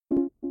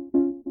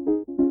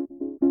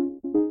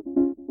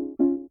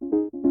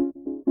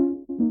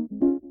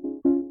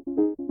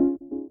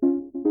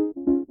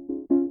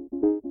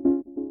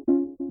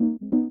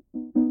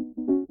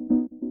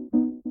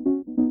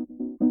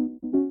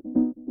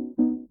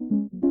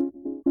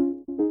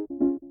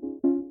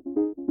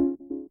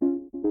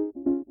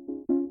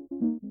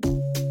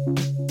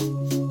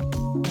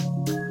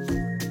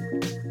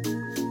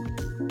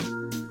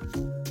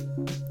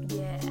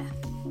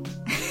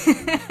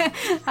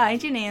Hi,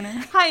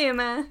 Janina. Hi,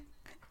 Emma.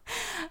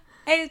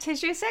 It's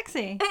History is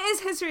Sexy. It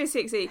is History is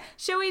Sexy.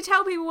 Shall we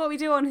tell people what we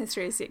do on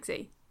History is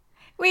Sexy?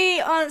 We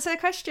answer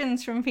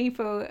questions from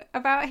people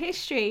about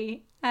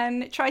history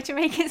and try to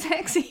make it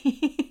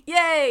sexy.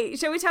 Yay!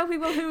 Shall we tell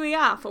people who we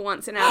are for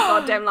once in our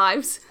goddamn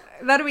lives?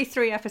 That'll be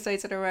 3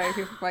 episodes in a row.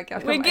 People might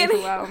get We're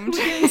overwhelmed.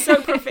 getting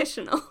so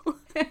professional.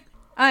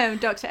 I am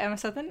Dr. Emma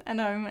Southern, and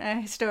I'm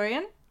a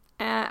historian.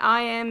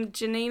 I am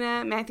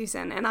Janina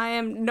Matthewson, and I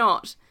am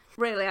not.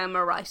 Really, I'm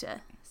a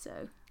writer, so...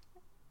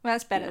 Well,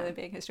 that's better than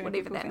being a historian.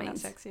 Whatever People that think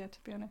means. That's sexier, to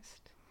be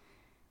honest.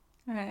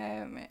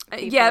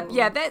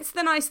 Yeah, that's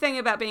the nice thing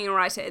about being a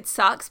writer. It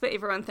sucks, but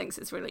everyone thinks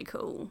it's really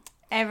cool.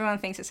 Everyone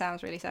thinks it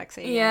sounds really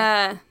sexy.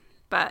 Yeah,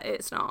 but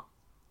it's not.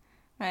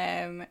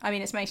 I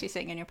mean, it's mostly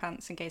sitting in your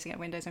pants and gazing at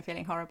windows and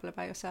feeling horrible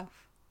about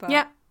yourself. But,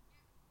 Yeah,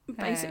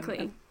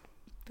 basically.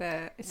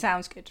 But it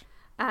sounds good.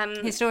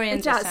 it Historian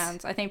does. just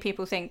sounds... I think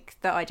people think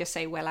that I just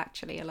say, well,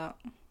 actually, a lot.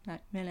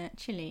 Like, well,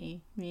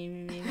 actually,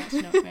 that's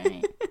not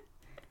right.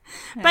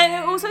 But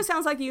it also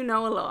sounds like you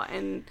know a lot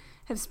and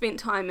have spent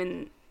time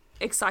in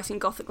exciting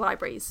Gothic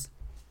libraries.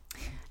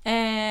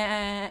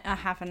 I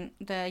haven't.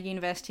 The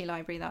university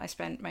library that I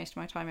spent most of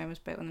my time in was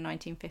built in the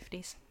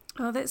 1950s.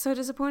 Oh, that's so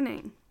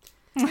disappointing.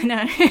 I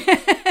know.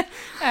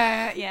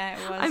 Yeah,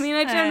 it was. I mean,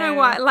 I don't know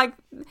why. Like,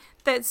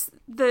 that's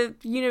the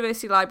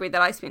university library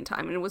that I spent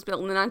time in. It was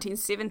built in the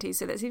 1970s,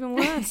 so that's even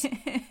worse.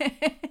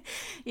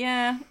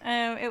 Yeah,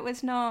 it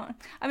was not...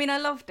 I mean, I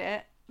loved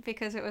it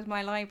because it was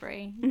my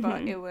library,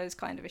 but it was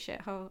kind of a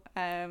shithole.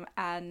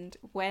 And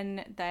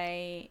when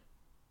they...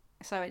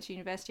 So I went to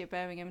University of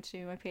Birmingham to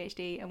do my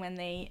PhD, and when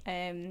they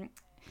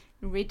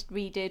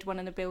redid one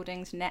of the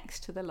buildings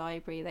next to the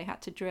library, they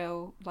had to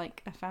drill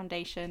like a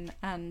foundation,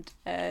 and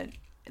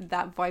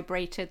that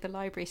vibrated the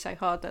library so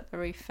hard that the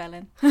roof fell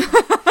in.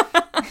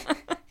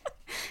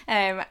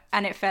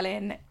 And it fell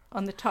in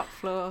on the top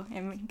floor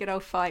in good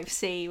old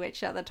 5C,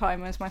 which at the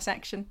time was my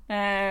section.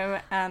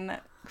 And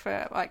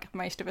for like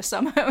most of a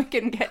summer, I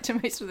couldn't get to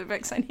most of the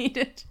books I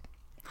needed.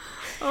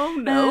 Oh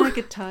no.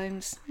 Good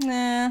times.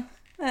 Yeah.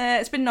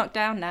 It's been knocked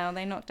down now.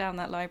 They knocked down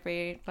that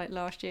library like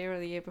last year or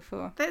the year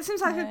before. That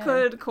seems like a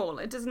good call.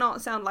 It does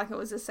not sound like it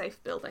was a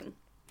safe building.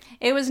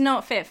 It was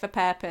not fit for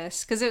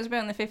purpose because it was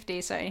built in the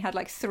 50s, so it only had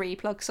like 3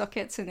 plug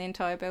sockets in the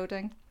entire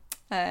building.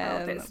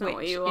 That's not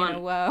what you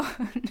want.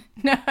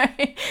 No,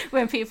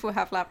 when people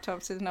have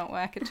laptops, does not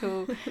work at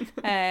all.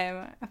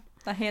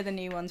 I hear the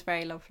new one's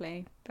very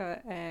lovely,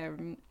 but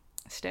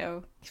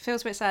still, it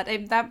feels a bit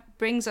sad. That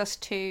brings us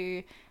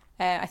to...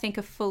 I think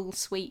a full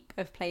sweep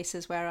of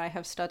places where I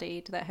have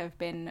studied that have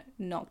been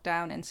knocked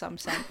down in some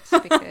sense,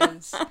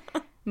 because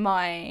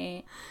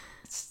my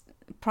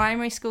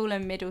primary school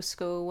and middle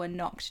school were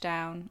knocked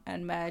down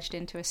and merged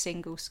into a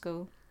single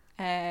school.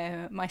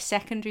 My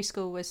secondary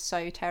school was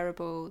so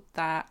terrible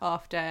that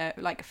after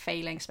like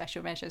failing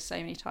special measures so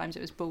many times,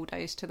 it was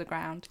bulldozed to the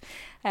ground.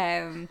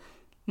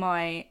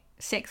 My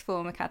sixth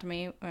form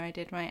academy, where I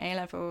did my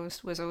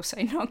A-levels, was also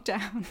knocked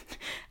down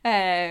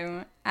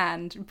and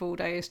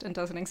bulldozed and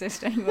doesn't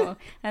exist anymore.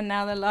 And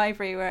now the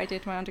library where I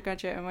did my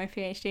undergraduate and my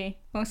PhD,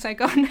 also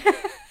gone.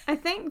 I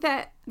think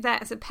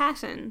that's a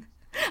pattern.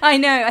 I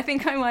know, I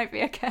think I might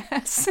be a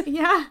curse.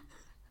 Yeah.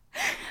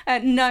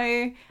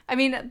 No, I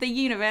mean, the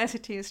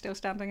university is still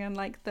standing and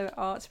like the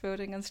arts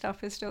building and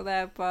stuff is still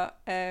there,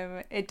 but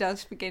it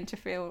does begin to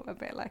feel a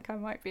bit like I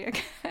might be a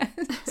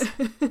curse.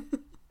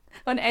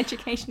 On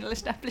educational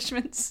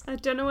establishments. I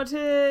don't know what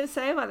to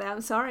say about that.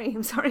 I'm sorry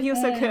you're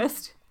so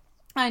cursed.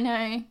 I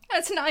know.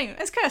 It's not,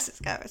 as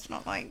curses go, it's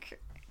not like, it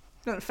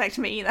doesn't affect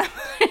me either.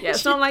 Yeah,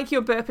 it's not like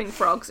you're burping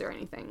frogs or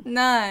anything.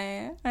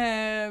 No,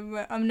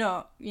 I'm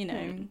not, you're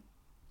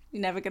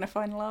never going to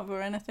find love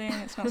or anything.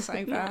 It's not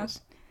so bad.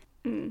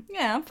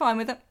 Yeah, I'm fine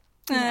with it.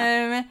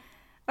 Yeah.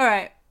 All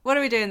right, what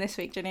are we doing this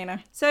week,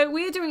 Janina? So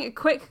we're doing a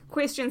quick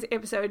questions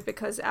episode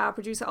because our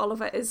producer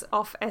Oliver is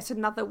off at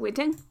another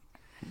wedding.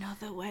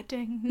 Another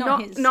wedding?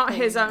 Not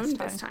his own this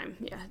this time.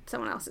 Yeah,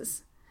 someone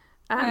else's.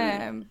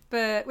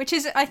 But which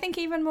is, I think,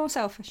 even more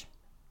selfish.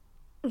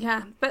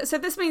 Yeah, but so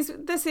this means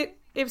this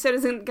episode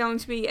isn't going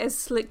to be as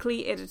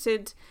slickly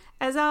edited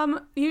as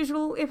our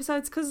usual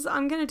episodes because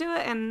I'm going to do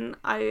it, and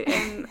I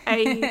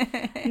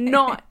am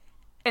not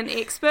an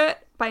expert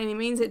by any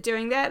means at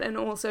doing that, and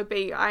also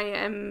I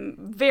am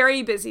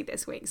very busy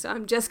this week, so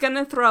I'm just going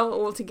to throw it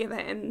all together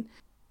in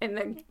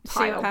the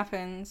pile. See what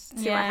happens.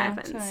 See what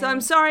happens. So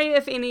I'm sorry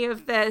if any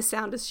of the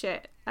sound is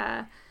shit,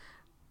 but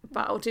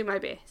I'll do my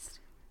best.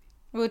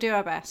 We'll do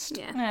our best.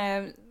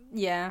 Yeah.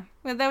 Yeah.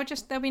 Well,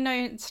 there'll be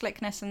no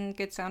slickness and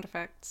good sound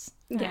effects.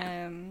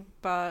 Yeah.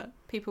 But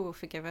people will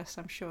forgive us,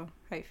 I'm sure.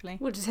 Hopefully.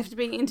 We'll just have to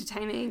be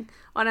entertaining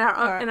on our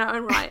own, in our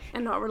own right,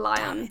 and not rely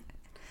on.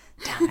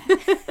 Damn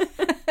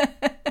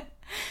it.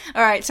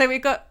 All right. So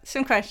we've got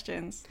some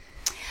questions.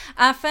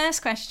 Our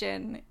first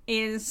question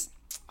is.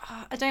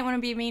 I don't want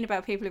to be mean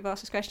about people who've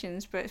asked us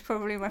questions, but it's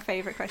probably my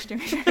favourite question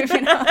we've ever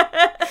been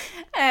asked.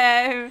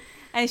 And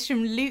it's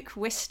from Luke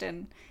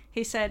Whiston,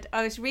 who said,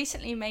 I was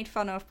recently made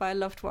fun of by a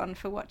loved one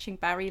for watching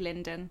Barry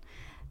Lyndon.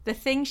 The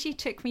thing she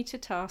took me to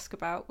task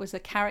about was a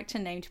character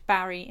named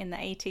Barry in the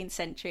 18th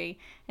century,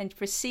 and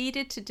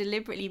proceeded to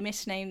deliberately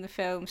misname the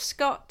film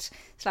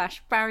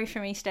Scott/Barry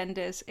from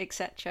EastEnders,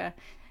 etc.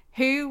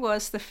 Who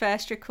was the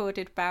first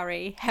recorded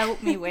Barry?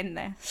 Help me win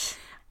this.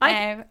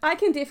 I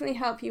can definitely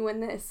help you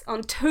win this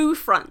on 2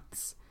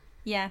 fronts.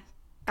 Yeah.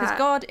 Because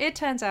God, it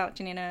turns out,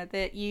 Janina,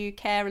 that you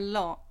care a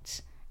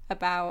lot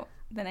about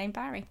the name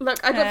Barry.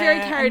 Look, I got very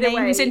carried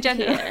away names in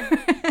general.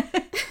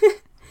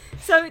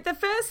 So the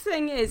first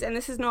thing is, and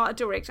this is not a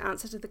direct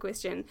answer to the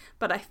question,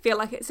 but I feel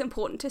like it's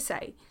important to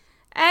say,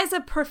 as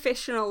a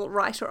professional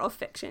writer of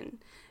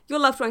fiction, your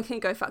loved one can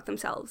go fuck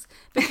themselves.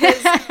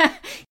 Because,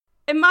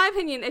 in my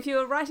opinion, if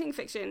you're writing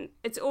fiction,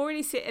 it's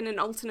already set in an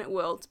alternate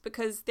world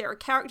because there are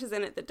characters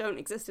in it that don't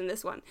exist in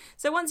this one.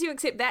 So once you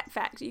accept that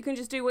fact, you can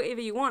just do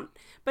whatever you want.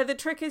 But the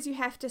trick is you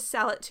have to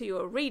sell it to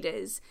your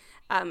readers,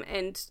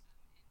 and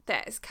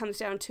that comes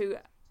down to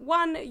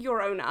 1,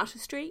 your own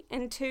artistry,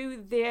 and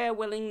 2, their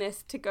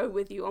willingness to go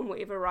with you on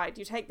whatever ride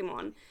you take them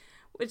on.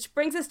 Which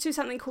brings us to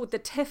something called the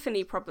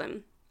Tiffany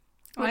problem.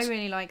 I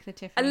really like the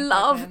Tiffany problem. I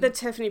love the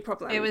Tiffany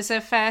problem. It was the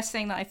first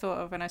thing that I thought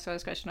of when I saw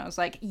this question. I was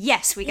like,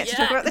 yes, we get to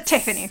talk about the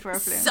Tiffany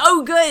problem.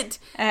 So good!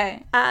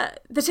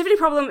 The Tiffany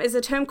problem is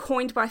a term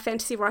coined by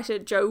fantasy writer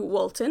Jo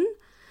Walton,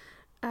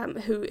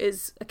 who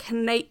is a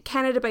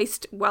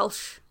Canada-based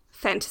Welsh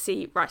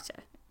fantasy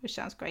writer. Which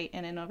sounds great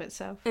in and of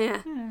itself.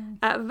 Yeah.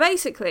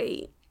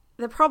 Basically,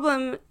 the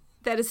problem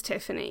that is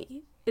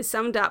Tiffany is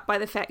summed up by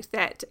the fact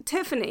that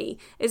Tiffany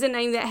is a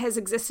name that has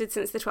existed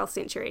since the 12th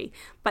century,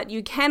 but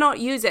you cannot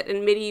use it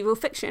in medieval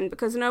fiction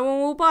because no one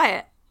will buy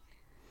it.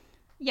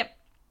 Yep.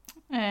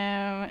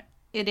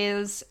 It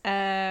is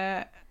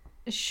a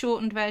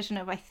shortened version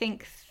of, I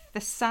think,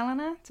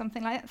 Thessalina,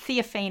 something like that.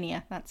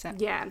 Theophania, that's it.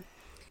 Yeah.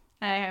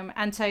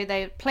 And so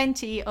there are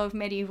plenty of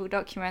medieval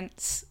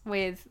documents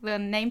with the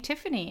name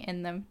Tiffany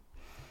in them.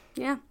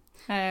 Yeah.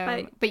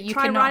 But you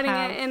try cannot writing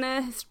have... it in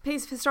a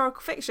piece of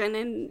historical fiction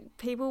and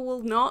people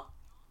will not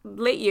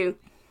let you.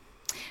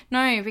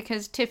 No,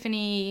 because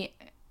Tiffany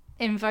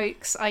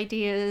invokes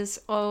ideas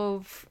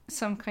of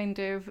some kind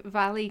of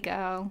valley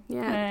girl.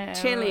 Yeah,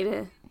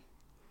 cheerleader.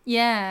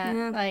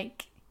 Yeah,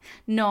 like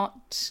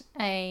not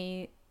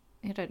a...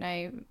 I don't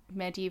know,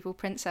 medieval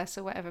princess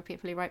or whatever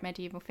people who write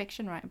medieval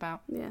fiction write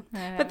about. Yeah.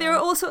 But there are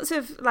all sorts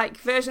of like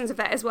versions of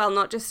that as well,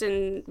 not just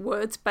in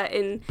words, but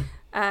in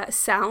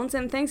sounds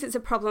and things. It's a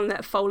problem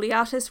that Foley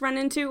artists run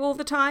into all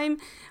the time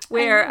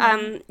where,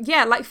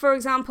 like for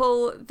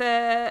example,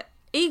 the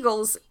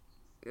eagles,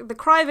 the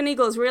cry of an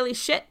eagle is really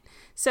shit.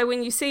 So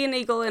when you see an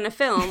eagle in a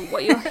film,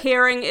 what you're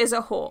hearing is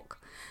a hawk.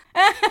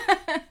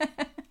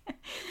 I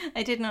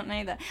did not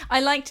know that. I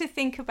like to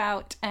think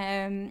about,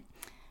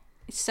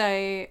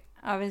 so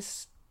I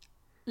was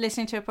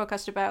listening to a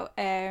podcast about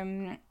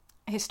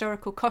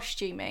historical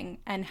costuming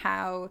and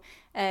how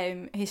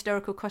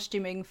historical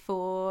costuming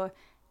for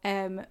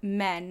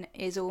men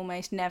is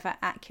almost never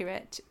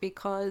accurate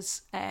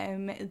because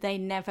they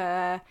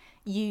never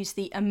use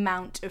the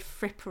amount of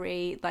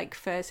frippery, like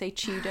for, say,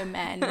 Tudor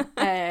men,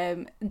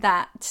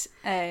 that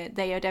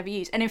they would ever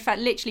use. And in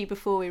fact, literally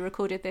before we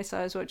recorded this,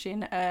 I was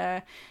watching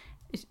a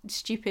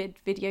stupid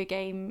video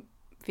game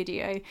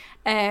video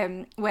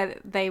where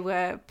they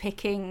were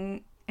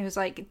picking, it was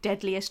like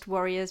Deadliest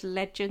Warriors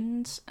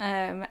Legends,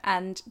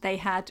 and they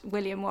had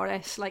William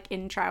Wallace like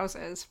in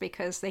trousers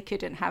because they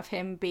couldn't have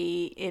him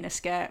be in a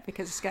skirt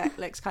because a skirt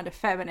looks kind of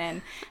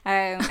feminine,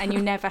 and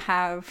you never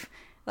have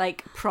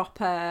like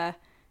proper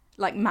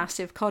like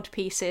massive cod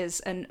pieces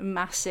and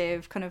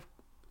massive kind of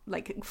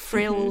like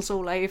frills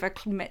all over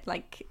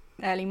like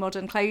early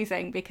modern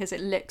clothing because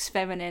it looks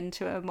feminine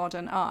to a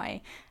modern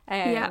eye,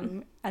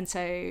 and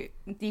so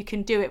you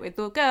can do it with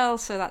little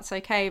girls, so that's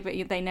okay, but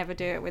they never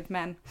do it with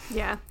men.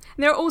 Yeah,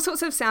 and there are all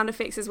sorts of sound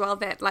effects as well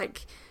that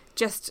like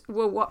just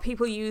were what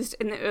people used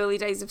in the early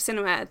days of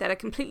cinema that are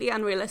completely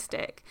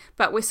unrealistic,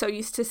 but we're so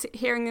used to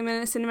hearing them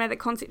in a cinematic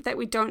concept that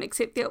we don't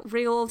accept the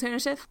real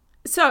alternative.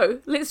 So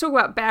let's talk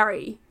about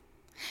Barry.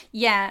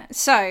 Yeah,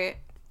 so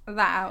that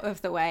out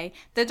of the way,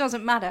 that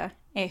doesn't matter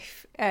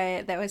if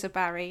there was a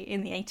Barry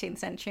in the 18th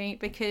century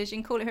because you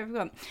can call it whoever you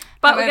want.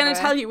 But however, we're going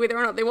to tell you whether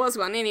or not there was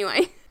one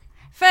anyway.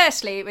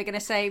 Firstly, we're going to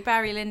say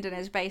Barry Lyndon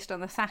is based on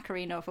the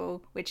Thackeray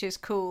novel, which is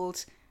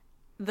called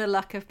The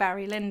Luck of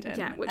Barry Lyndon.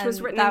 Yeah, which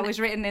was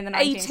written in the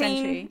 19th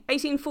century.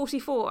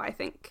 1844, I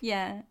think.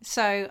 Yeah,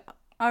 so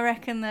I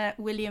reckon that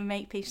William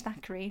Makepeace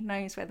Thackeray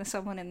knows whether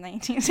someone in the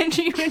 18th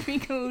century would be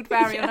called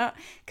Barry or not,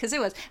 because it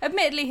was.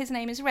 Admittedly, his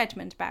name is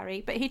Redmond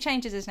Barry, but he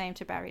changes his name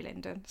to Barry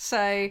Lyndon.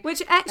 So,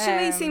 which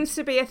actually seems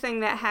to be a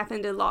thing that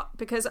happened a lot,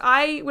 because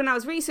when I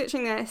was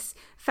researching this,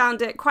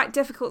 found it quite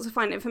difficult to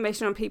find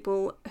information on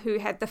people who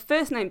had the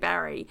first name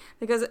Barry,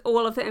 because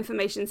all of the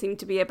information seemed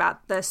to be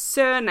about the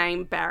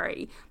surname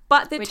Barry.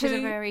 Which is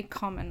a very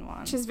common one.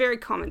 Which is very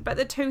common, but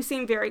the two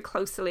seem very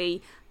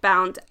closely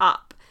bound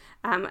up.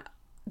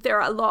 There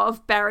are a lot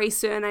of Barry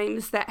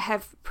surnames that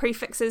have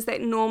prefixes that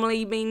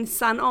normally mean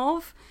son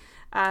of,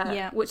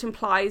 which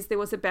implies there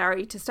was a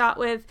Barry to start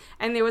with.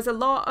 And there was a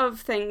lot of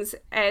things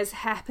as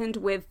happened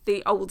with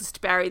the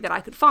oldest Barry that I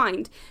could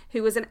find,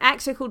 who was an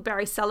actor called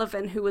Barry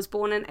Sullivan, who was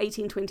born in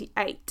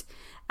 1828.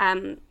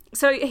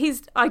 So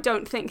he's, I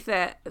don't think,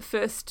 the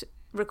first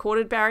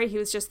recorded Barry. He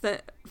was just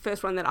the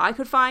first one that I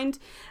could find.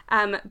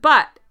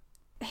 But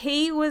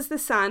he was the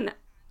son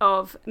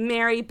of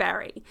Mary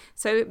Barry.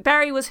 So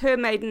Barry was her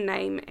maiden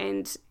name,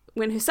 and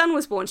when her son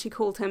was born, she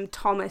called him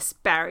Thomas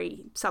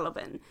Barry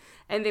Sullivan.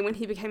 And then when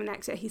he became an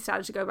actor, he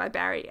started to go by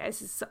Barry as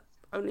his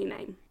only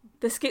name.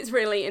 This gets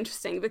really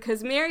interesting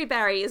because Mary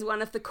Barry is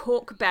one of the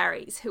Cork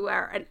Barrys, who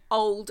are an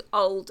old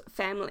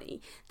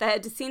family. They are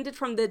descended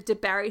from the De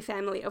Barry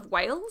family of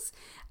Wales,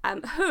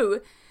 who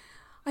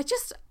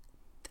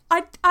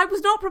I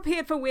was not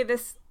prepared for where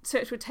this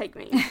search would take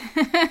me.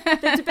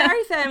 The De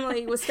Barry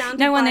family was founded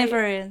No one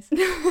ever is.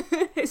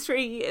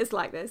 History is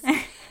like this.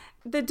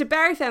 The De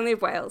Barry family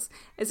of Wales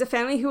is a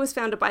family who was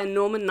founded by a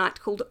Norman knight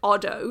called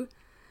Odo,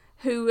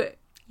 who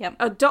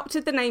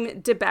adopted the name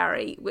De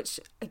Barry, which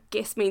I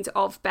guess means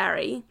of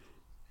Barry,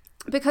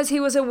 because he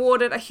was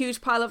awarded a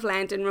huge pile of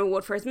land in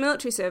reward for his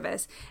military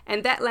service,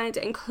 and that land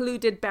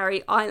included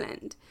Barry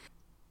Island,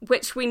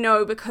 which we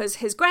know because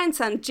his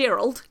grandson,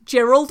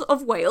 Gerald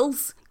of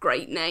Wales,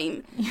 great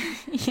name,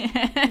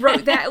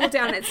 wrote that all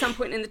down at some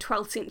point in the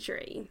 12th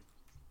century.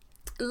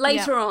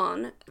 Later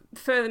on,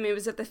 further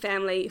members of the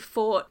family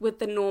fought with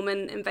the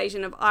Norman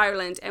invasion of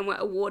Ireland and were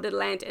awarded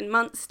land in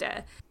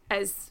Munster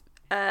as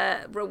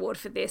a reward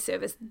for their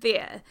service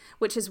there,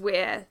 which is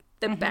where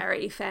the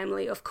Barry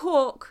family of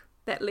Cork,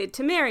 that led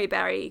to Mary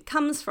Barry,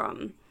 comes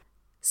from.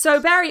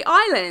 So Barry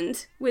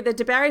Island, where the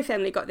De Barry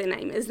family got their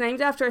name, is named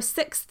after a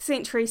 6th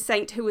century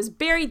saint who was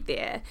buried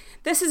there.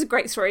 This is a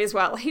great story as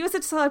well. He was a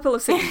disciple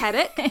of St.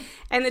 Caddoc,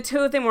 and the two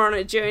of them were on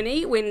a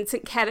journey when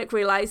St. Caddoc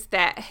realised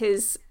that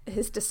his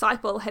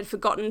disciple had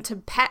forgotten to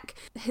pack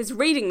his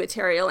reading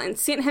material and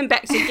sent him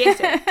back to get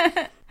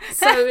it.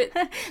 So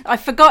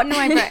I've forgotten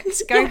my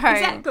books. Go home.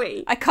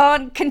 Exactly. I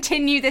can't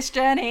continue this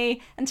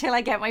journey until I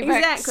get my books.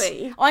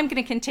 Exactly. I'm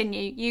going to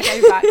continue. You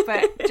go back,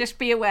 but just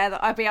be aware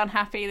that I'll be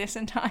unhappy this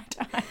entire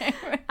time.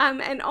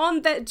 And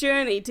on that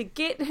journey to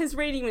get his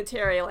reading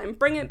material and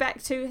bring it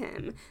back to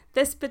him,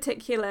 this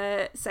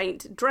particular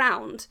saint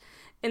drowned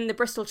in the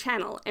Bristol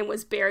Channel and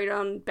was buried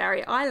on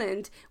Barry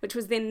Island, which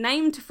was then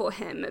named for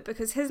him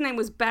because his name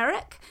was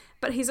Barrick,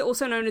 but he's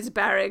also known as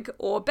Barrig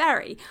or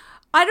Barry.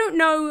 I don't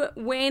know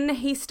when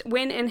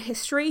in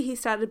history he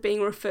started being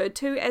referred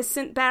to as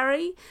St.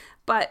 Barry,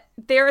 but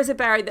there is a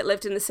Barry that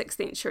lived in the 6th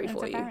century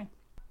for you. Barry.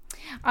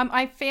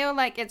 I feel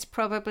like it's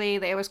probably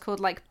that it was called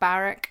like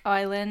Barrack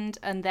Island,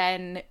 and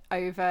then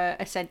over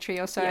a century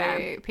or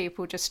so,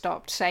 people just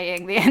stopped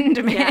saying the end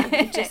of it. Yeah,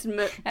 it just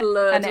blurred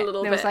a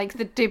little bit. There was like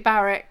the De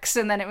Barracks,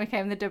 and then it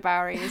became the De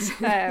Barrys.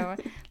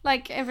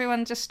 Like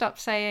everyone just stopped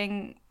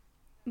saying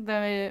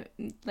the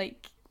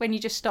when you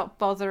just stop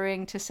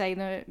bothering to say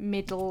the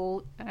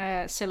middle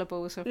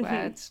syllables of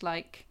words,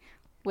 like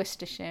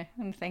Worcestershire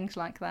and things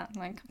like that.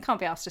 Like, I can't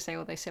be asked to say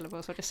all those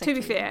syllables. I'll just say. To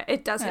be fair,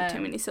 it does have too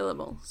many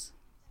syllables.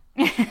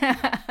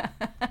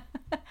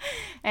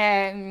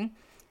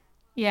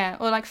 Yeah,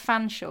 or like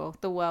Fanshawe,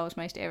 the world's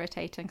most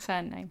irritating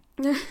surname,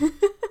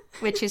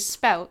 which is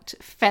spelt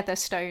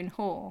Featherstone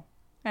Hall,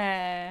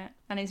 and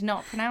is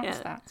not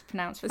pronounced that. It's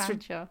pronounced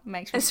Fanshawe.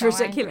 Makes me it's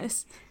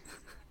ridiculous.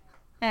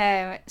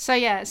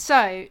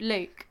 So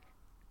Luke,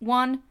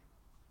 1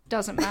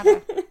 doesn't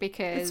matter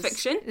because it's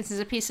fiction. This is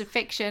a piece of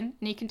fiction,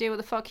 and you can do what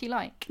the fuck you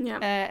like,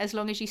 as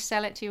long as you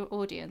sell it to your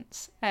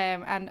audience.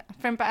 And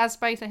as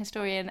both a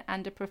historian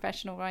and a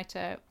professional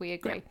writer, we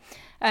agree.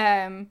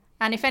 And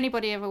if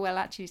anybody ever will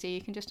actually see,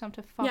 you can just tell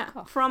them to fuck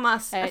off. From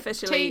us,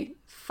 officially,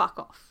 fuck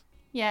off.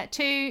 Yeah,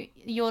 to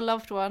your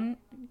loved one,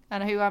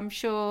 and who I'm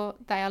sure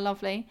they are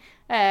lovely,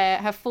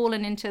 have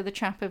fallen into the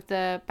trap of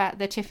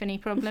the Tiffany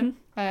problem,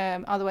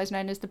 otherwise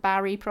known as the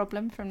Barry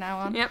problem from now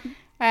on. Yep.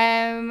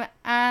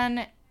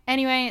 And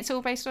anyway, it's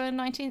all based on a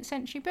 19th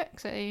century book,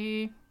 so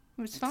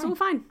it's fine. It's all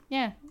fine.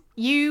 Yeah.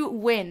 You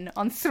win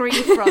on 3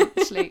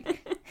 fronts, Luke.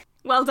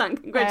 Well done.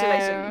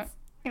 Congratulations.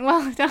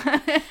 Well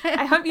done.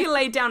 I hope you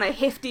laid down a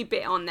hefty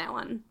bit on that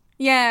one.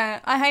 Yeah,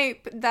 I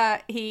hope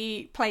that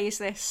he plays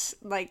this,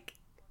 like,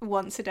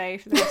 once a day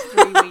for the next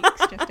 3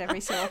 weeks, just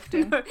every so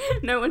often.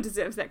 No one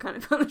deserves that kind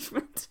of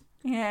punishment.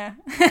 Yeah.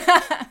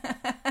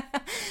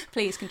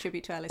 Please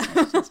contribute to our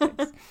listeners.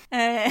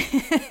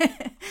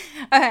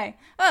 Okay.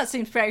 Well, it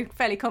seems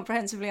fairly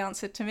comprehensively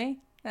answered to me.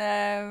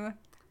 Yeah,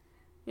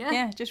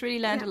 just really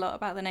learned a lot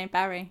about the name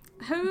Barry.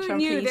 Who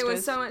knew there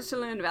was so much to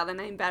learn about the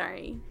name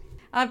Barry?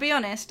 I'll be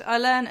honest, I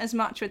learned as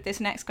much with this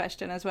next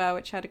question as well,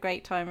 which I had a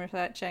great time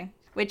researching,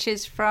 which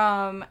is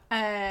from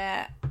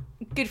a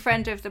good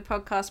friend of the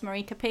podcast,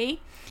 Marika P.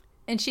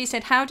 And she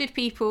said, how did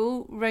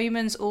people,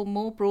 Romans or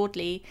more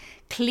broadly,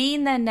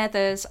 clean their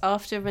nethers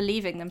after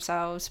relieving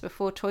themselves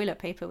before toilet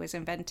paper was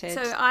invented?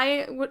 So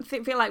I would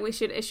feel like we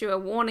should issue a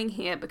warning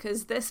here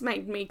because this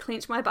made me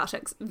clench my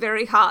buttocks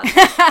very hard.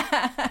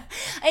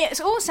 It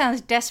all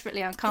sounds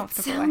desperately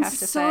uncomfortable, I have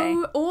to say.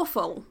 So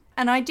awful.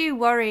 And I do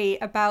worry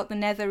about the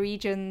nether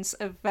regions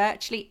of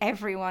virtually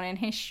everyone in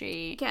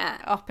history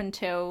up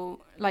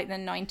until like the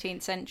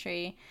 19th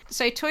century.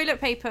 So toilet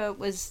paper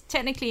was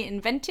technically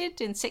invented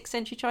in 6th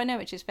century China,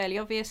 which is fairly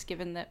obvious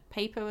given that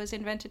paper was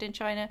invented in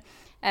China,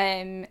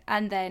 and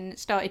then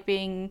started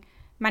being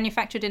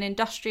manufactured in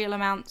industrial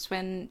amounts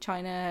when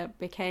China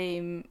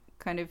became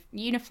kind of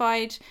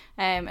unified,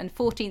 and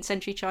 14th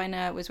century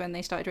China was when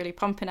they started really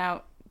pumping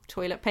out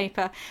toilet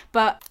paper,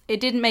 but it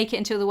didn't make it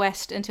into the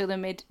West until the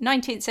mid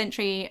 19th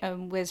century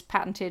and was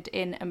patented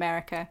in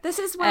America. This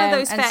is one of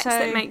those facts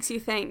that makes you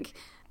think,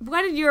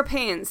 why did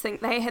Europeans think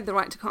they had the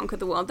right to conquer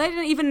the world? They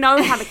didn't even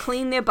know how to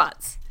clean their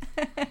butts.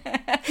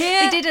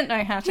 They didn't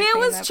know how to clean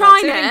their butts.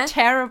 China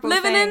terrible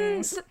living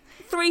things. in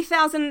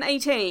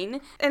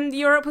 3018 and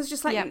Europe was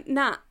just like,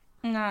 nah.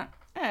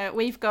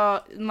 We've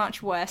got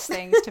much worse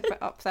things to put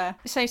up there.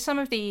 So some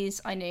of these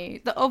I knew.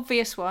 The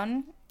obvious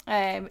one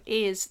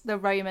is the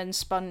Roman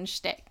sponge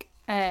stick,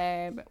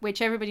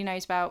 which everybody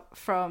knows about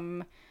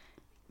from,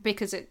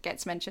 because it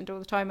gets mentioned all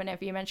the time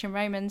whenever you mention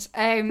Romans,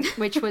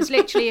 which was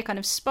literally a kind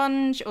of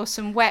sponge or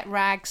some wet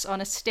rags on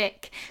a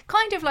stick,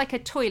 kind of like a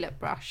toilet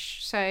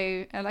brush.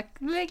 So like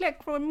they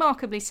look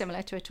remarkably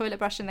similar to a toilet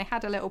brush, and they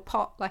had a little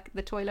pot like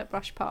the toilet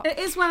brush pot. It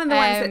is one of the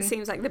ones that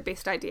seems like the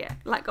best idea.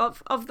 Like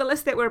of the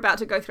list that we're about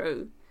to go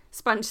through,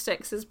 sponge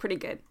sticks is pretty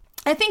good.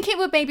 I think it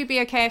would maybe be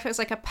okay if it was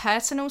like a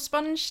personal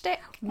sponge stick.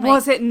 Like,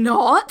 was it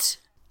not?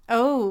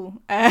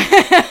 Oh,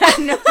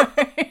 no.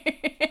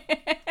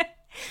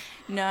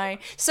 No.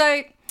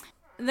 So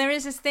there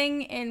is this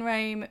thing in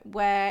Rome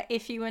where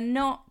if you were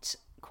not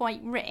quite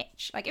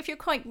rich, like if you're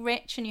quite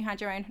rich and you had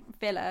your own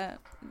villa,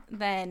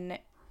 then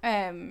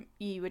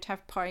you would have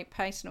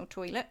personal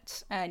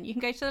toilets, and you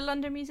can go to the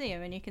London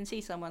Museum and you can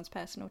see someone's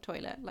personal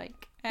toilet.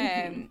 Like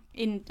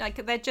in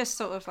like they're just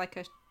sort of like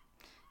a,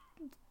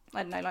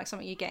 I don't know, like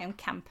something you get in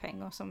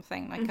camping or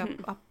something, like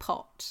a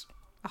pot,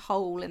 a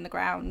hole in the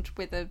ground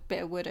with a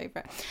bit of wood over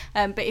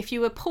it. But if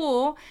you were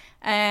poor,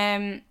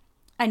 and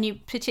you,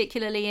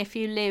 particularly if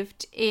you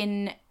lived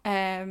in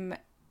the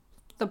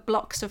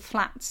blocks of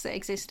flats that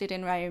existed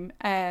in Rome,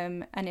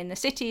 and in the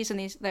cities, and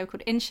they were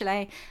called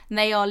insulae, and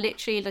they are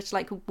literally just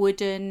like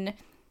wooden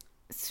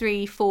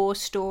 3-4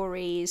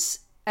 stories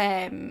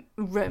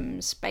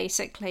rooms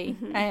basically.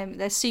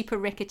 They're super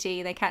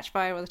rickety, they catch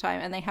fire all the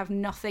time, and they have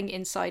nothing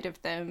inside of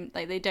them.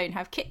 Like they don't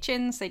have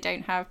kitchens, they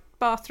don't have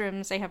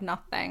bathrooms, they have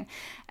nothing,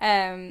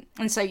 and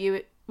so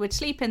you would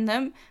sleep in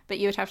them, but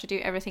you would have to do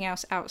everything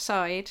else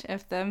outside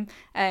of them,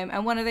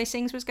 and one of those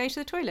things was go to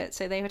the toilet,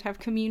 so they would have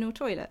communal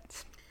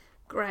toilets.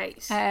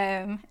 Great.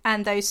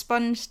 And those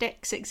sponge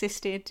sticks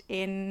existed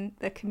in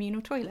the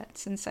communal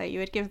toilets, and so you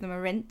would give them a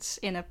rinse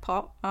in a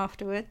pot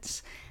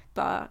afterwards,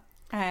 but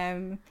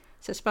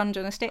so sponge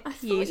on a stick. I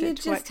thought you'd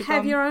just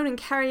have your own and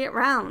carry it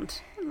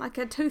round like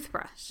a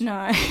toothbrush.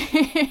 No.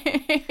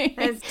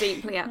 That's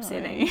deeply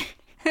upsetting.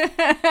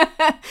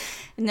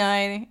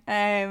 No.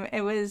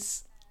 It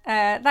was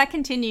that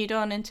continued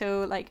on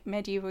until like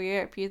medieval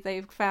Europe.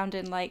 They found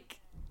in like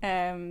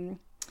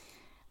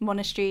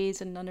monasteries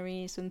and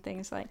nunneries and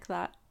things like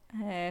that.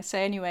 So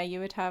anyway,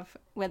 you would have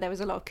where there was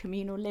a lot of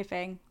communal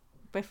living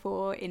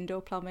before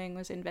indoor plumbing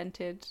was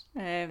invented.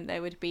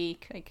 There would be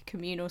like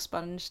communal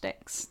sponge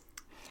sticks.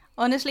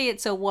 Honestly,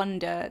 it's a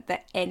wonder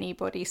that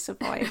anybody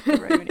survived the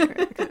Roman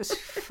era, because it was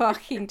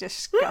fucking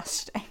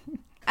disgusting.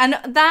 And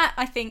that,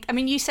 I think, I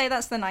mean, you say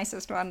that's the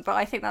nicest one, but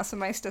I think that's the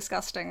most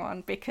disgusting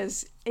one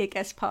because it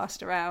gets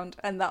passed around.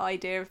 And the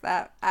idea of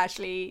that,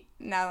 actually,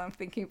 now that I'm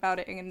thinking about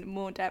it in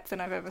more depth than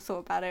I've ever thought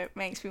about it,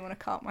 makes me want to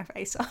cut my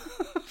face off.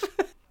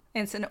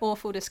 It's an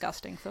awful,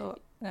 disgusting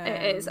thought.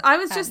 It is. I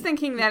was just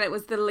thinking that it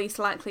was the least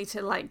likely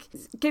to, like,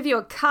 give you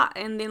a cut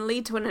and then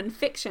lead to an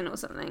infection or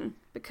something.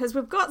 Because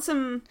we've got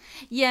some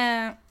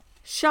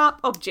sharp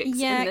objects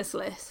in this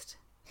list.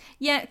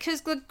 Yeah,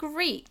 because the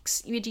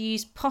Greeks would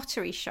use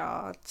pottery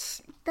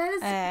shards. That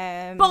is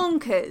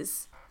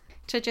bonkers.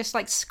 To just,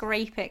 like,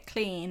 scrape it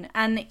clean.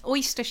 And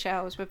oyster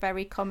shells were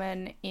very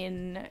common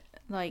in,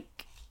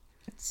 like,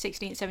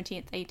 16th,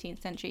 17th,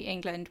 18th century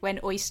England, when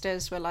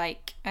oysters were,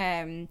 like,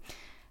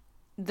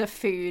 the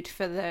food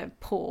for the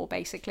poor,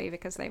 basically,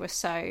 because they were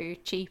so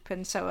cheap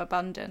and so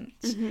abundant.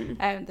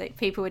 That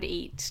people would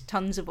eat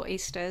tons of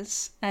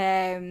oysters.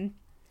 And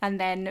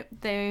then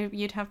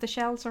you'd have the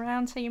shells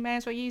around, so you may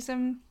as well use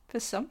them for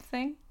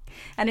something.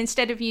 And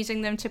instead of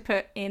using them to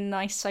put in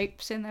nice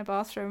soaps in their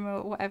bathroom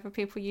or whatever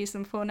people use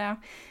them for now,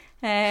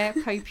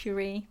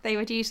 potpourri, they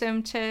would use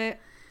them to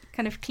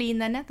kind of clean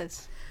their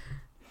nethers.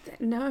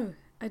 No,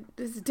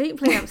 it's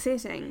deeply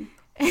upsetting.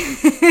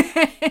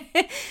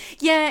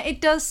 Yeah, it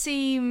does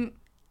seem,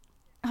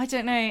 I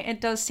don't know,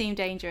 it does seem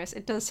dangerous.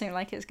 It does seem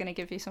like it's going to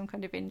give you some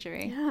kind of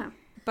injury. Yeah.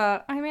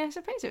 But, I mean, I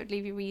suppose it would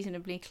leave you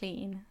reasonably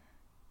clean.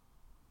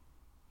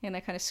 In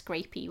a kind of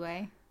scrapey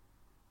way.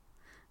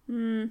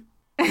 And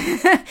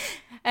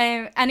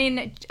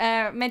in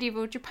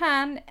medieval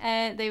Japan,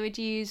 they would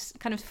use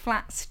kind of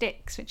flat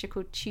sticks, which are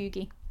called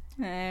chugi.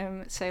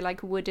 So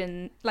like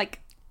wooden,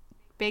 like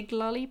big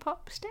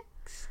lollipop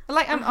sticks.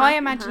 Like I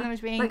imagine them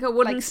as being like a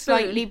wooden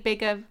slightly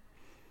bigger.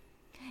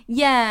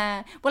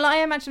 Yeah. Well, I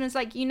imagine it's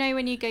like,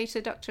 when you go to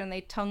the doctor and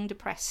they tongue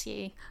depress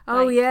you.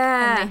 Oh,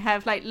 yeah. And they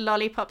have like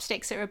lollipop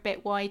sticks that are a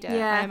bit wider.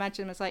 Yeah. I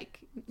imagine there's like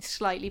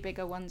slightly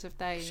bigger ones of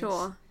those.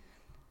 Sure.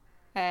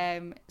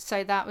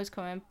 So that was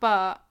common.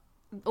 But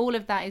all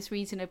of that is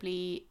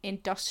reasonably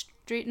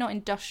not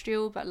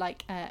industrial, but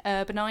like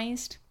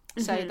urbanized.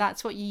 So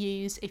that's what you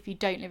use if you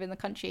don't live in the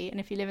country. And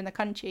if you live in the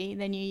country,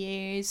 then you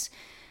use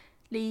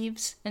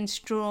leaves and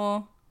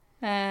straw,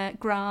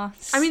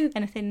 grass,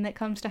 anything that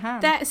comes to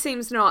hand. That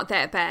seems not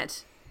that bad.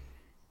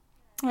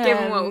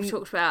 Given what we've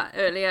talked about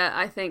earlier,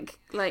 I think,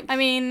 like...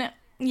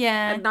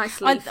 yeah. A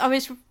nice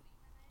leaf.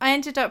 I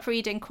ended up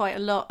reading quite a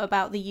lot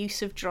about the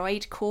use of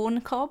dried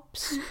corn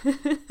cobs.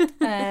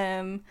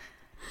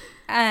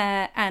 And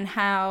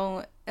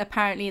how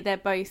apparently they're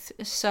both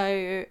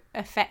so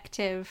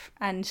effective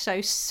and so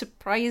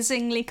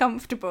surprisingly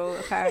comfortable,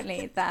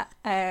 apparently, that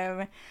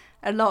a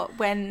lot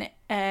when...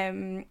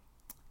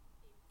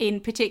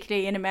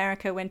 particularly in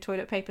America, when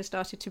toilet paper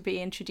started to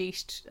be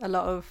introduced, a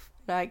lot of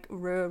like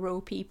rural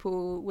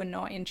people were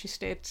not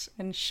interested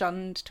and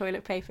shunned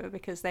toilet paper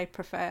because they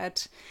preferred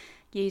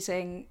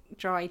using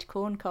dried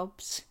corn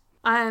cobs.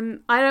 I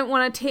don't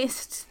want to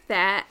test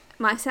that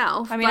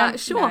myself, but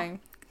sure. No.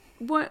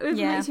 What if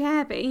it makes you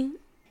happy?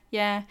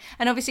 Yeah,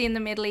 and obviously in the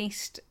Middle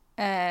East,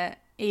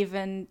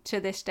 even to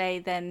this day,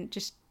 then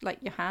just like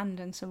your hand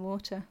and some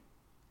water.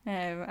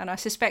 And I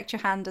suspect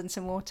your hand and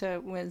some water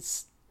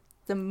was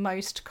the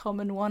most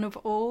common one of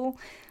all.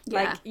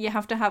 Yeah. Like, you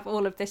have to have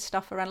all of this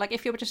stuff around. Like,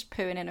 if you're just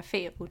pooing in a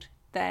field,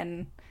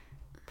 then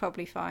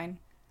probably fine.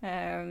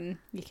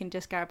 You can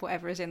just grab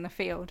whatever is in the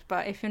field.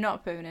 But if you're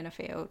not pooing in a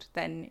field,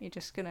 then you're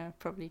just gonna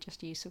probably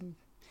just use some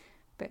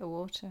bit of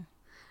water.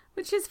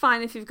 Which is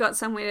fine if you've got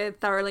somewhere to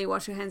thoroughly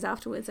wash your hands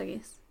afterwards, I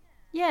guess.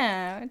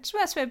 Yeah,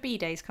 that's where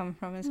B-days come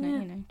from, isn't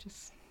it?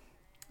 Just...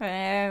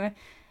 yeah.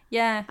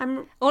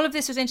 All of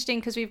this was interesting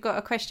because we've got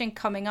a question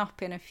coming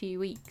up in a few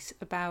weeks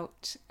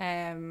about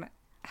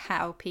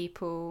how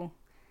people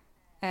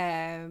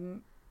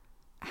like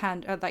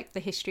the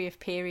history of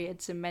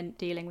periods and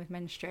dealing with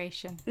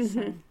menstruation.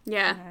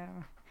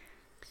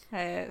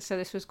 So, so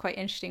this was quite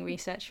interesting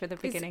research for the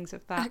beginnings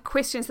of that.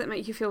 Questions that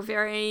make you feel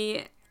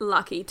very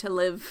lucky to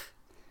live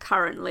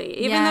currently.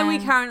 Even though we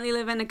currently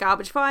live in a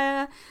garbage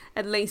fire,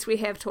 at least we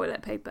have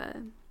toilet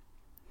paper.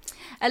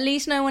 At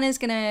least no one is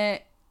going to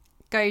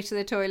go to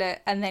the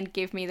toilet and then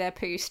give me their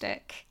poo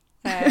stick.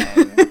 No,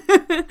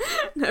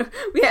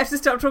 we have to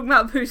stop talking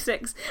about poo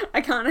sticks.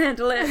 I can't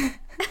handle it.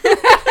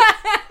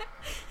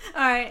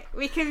 Alright,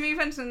 we can move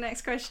on to the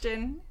next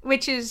question,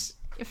 which is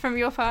from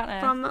your partner.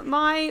 From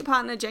my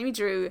partner, Jamie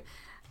Drew.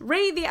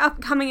 Read the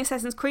upcoming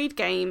Assassin's Creed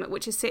game,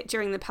 which is set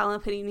during the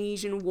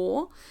Peloponnesian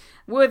War.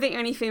 Were there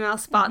any female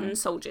Spartan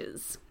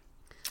soldiers?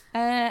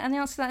 And the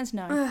answer to that is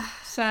no.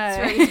 So it's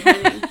very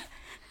disappointing.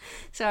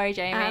 Sorry,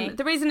 Jamie.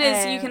 The reason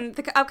is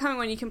the upcoming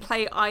one you can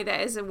play either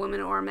as a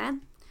woman or a man.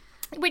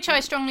 Which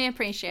I strongly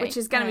appreciate. Which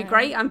is going to be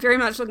great. I'm very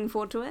much looking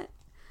forward to it.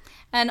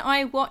 And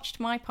I watched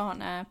my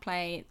partner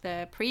play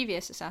the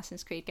previous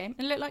Assassin's Creed game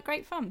and it looked like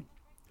great fun.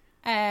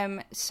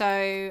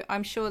 So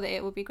I'm sure that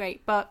it will be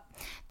great. But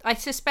I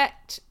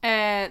suspect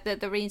that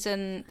the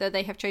reason that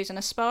they have chosen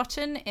a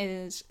Spartan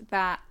is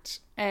that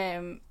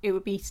it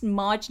would be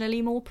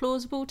marginally more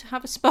plausible to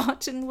have a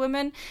Spartan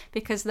woman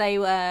because they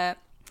were...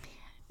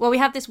 Well, we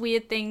have this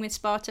weird thing with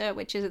Sparta,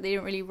 which is that they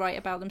didn't really write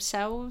about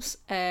themselves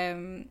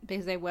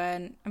because they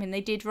weren't... I mean, they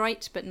did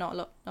write, but not a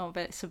lot of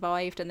it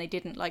survived, and they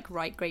didn't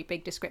write great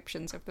big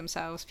descriptions of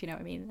themselves, if you know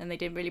what I mean. And they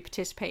didn't really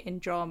participate in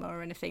drama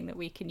or anything that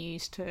we can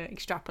use to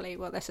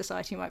extrapolate what their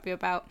society might be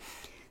about.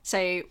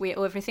 So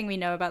everything we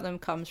know about them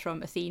comes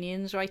from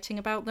Athenians writing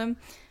about them.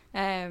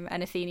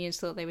 And Athenians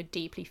thought they were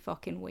deeply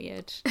fucking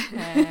weird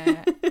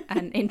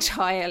and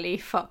entirely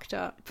fucked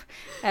up.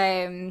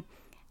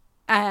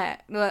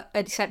 Well,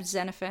 except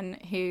Xenophon,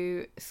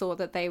 who thought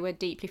that they were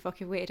deeply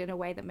fucking weird in a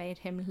way that made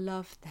him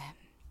love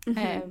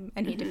them.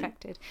 And he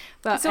defected.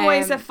 But it's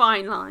always a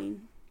fine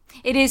line.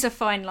 It is a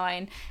fine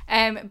line.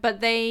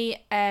 But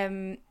they...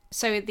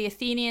 so the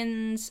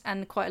Athenians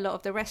and quite a lot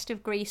of the rest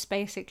of Greece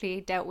basically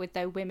dealt with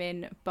their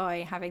women by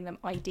having them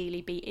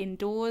ideally be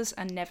indoors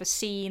and never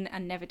seen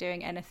and never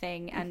doing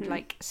anything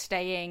and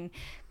staying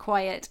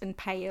quiet and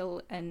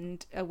pale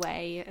and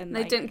away. And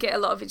they didn't get a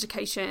lot of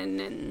education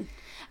and...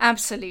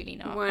 Absolutely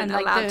not. Weren't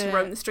allowed to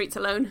roam the streets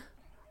alone.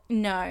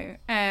 No.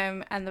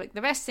 And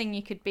the best thing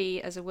you could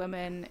be as a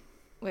woman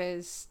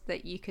was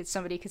that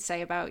somebody could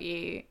say about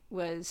you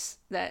was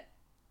that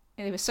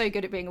they were so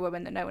good at being a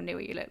woman that no one knew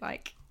what you looked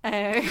like.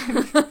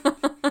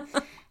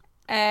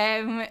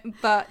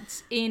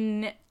 But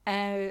in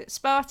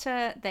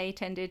Sparta, they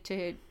tended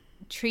to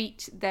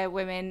treat their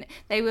women...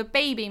 They were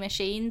baby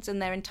machines,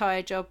 and their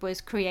entire job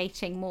was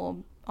creating more...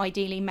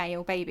 ideally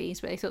male babies,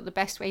 but they thought the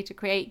best way to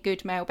create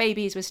good male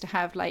babies was to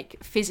have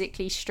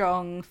physically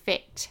strong,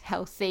 fit,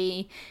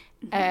 healthy,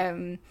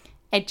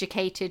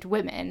 educated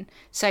women.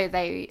 So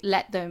they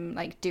let them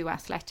do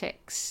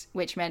athletics,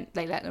 which meant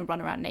they let them run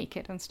around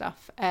naked and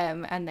stuff,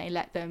 and they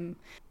let them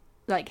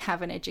like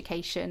have an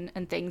education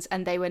and things,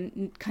 and they were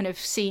kind of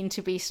seen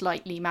to be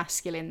slightly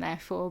masculine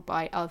therefore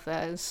by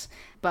others,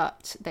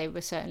 but they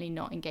were certainly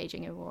not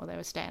engaging in war. They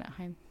were staying at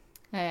home.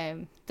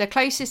 The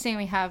closest thing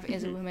we have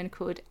is a woman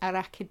called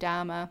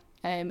Arachidama,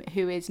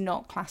 who is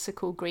not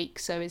classical Greek,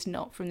 so is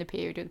not from the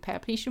period of the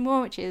Peloponnesian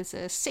War, which is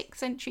 6th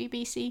century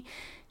BC.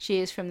 She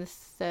is from the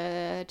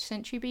 3rd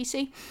century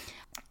BC,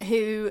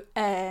 who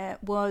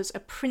was a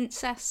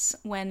princess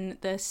when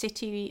the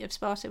city of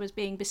Sparta was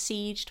being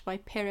besieged by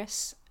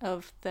Pyrrhus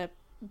of the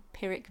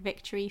Pyrrhic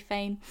victory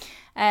fame.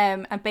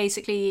 And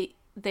basically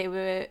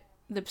the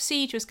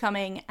siege was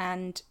coming,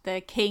 and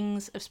the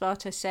kings of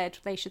Sparta said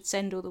they should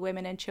send all the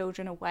women and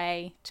children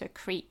away to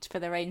Crete for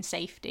their own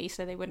safety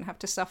so they wouldn't have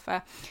to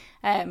suffer.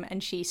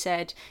 And she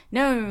said,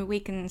 no, we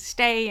can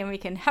stay and we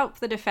can help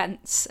the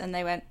defence. And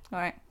they went, all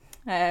right.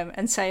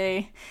 And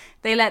so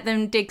they let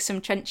them dig some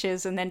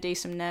trenches and then do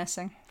some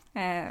nursing.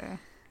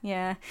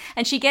 Yeah.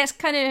 And she gets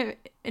kind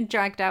of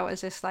dragged out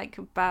as this like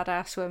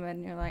badass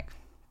woman. You're like,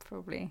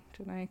 probably,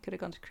 don't know, could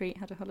have gone to Crete,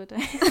 had a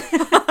holiday.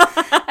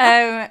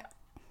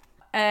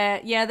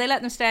 Yeah, they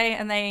let them stay,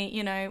 and they,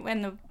 you know,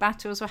 when the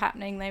battles were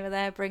happening, they were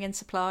there bringing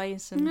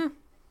supplies and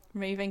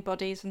moving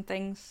bodies and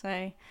things.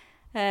 So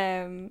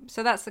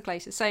that's the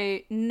closest. So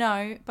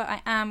no, but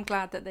I am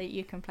glad that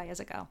you can play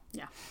as a girl.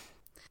 Yeah.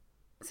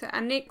 So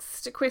our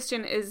next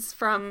question is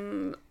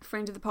from a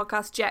friend of the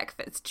podcast, Jack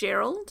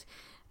Fitzgerald.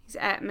 He's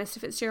at Mr.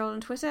 Fitzgerald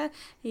on Twitter.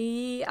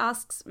 He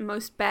asks,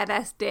 most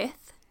badass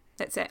death.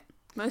 That's it.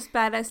 Most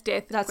badass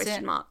death? That's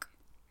question it. Mark.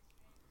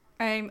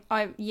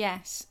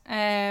 Yes.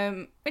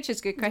 Which is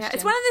a good question. Yeah,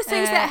 it's one of those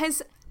things that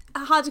has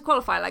hard to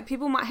qualify. Like,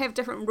 people might have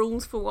different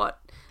rules for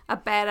what a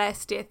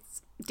badass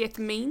death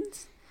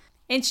means.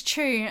 It's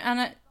true,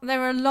 and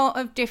there are a lot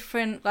of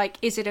different, like,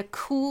 is it a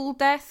cool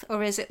death,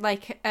 or is it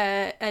like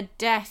a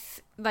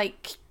death,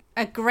 like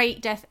a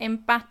great death in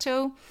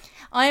battle?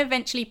 I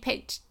eventually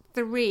picked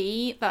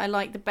 3 that I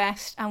like the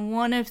best, and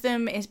one of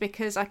them is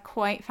because I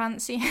quite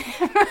fancy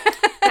him.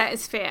 That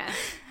is fair.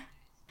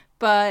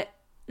 But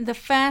the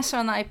first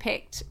one that I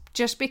picked,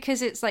 just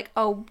because it's like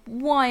a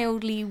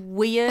wildly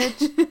weird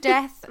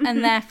death,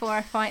 and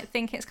therefore I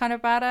think it's kind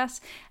of badass,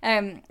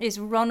 is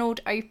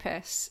Ronald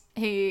Opus,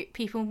 who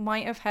people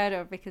might have heard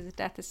of because his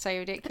death is so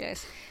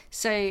ridiculous.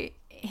 So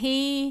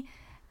he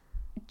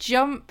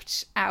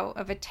jumped out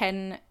of a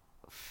 10th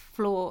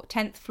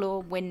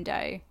floor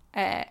window,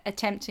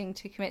 attempting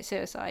to commit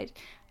suicide,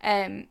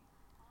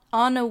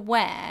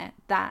 unaware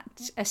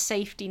that a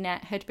safety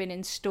net had been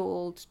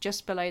installed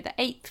just below the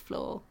 8th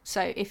floor.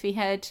 So if he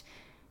had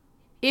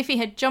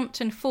jumped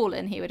and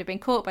fallen, he would have been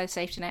caught by the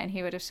safety net and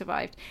he would have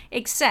survived.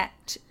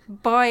 Except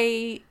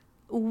by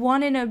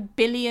 1 in a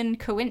billion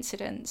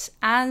coincidence,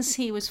 as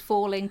he was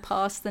falling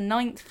past the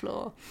 9th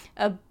floor,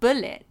 a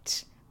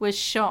bullet was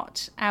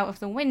shot out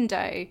of the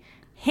window,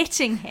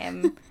 hitting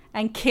him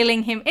and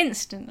killing him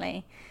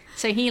instantly.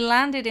 So he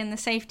landed in the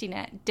safety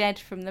net, dead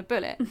from the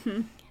bullet.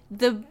 Mm-hmm.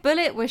 The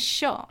bullet was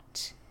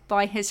shot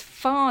by his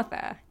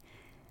father,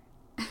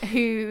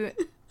 who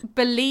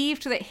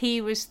believed that he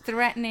was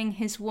threatening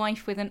his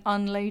wife with an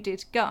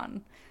unloaded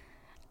gun.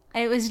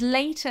 It was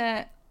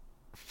later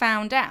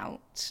found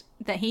out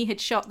that he had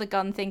shot the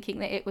gun thinking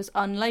that it was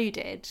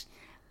unloaded,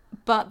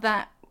 but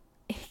that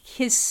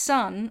his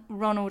son,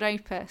 Ronald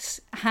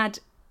Opus, had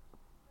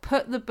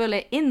put the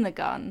bullet in the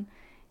gun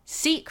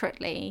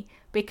secretly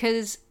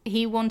because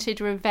he wanted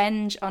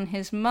revenge on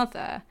his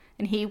mother,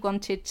 and he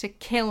wanted to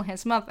kill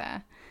his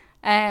mother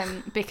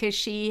because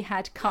she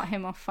had cut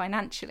him off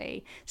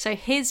financially. So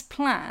his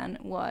plan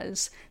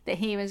was that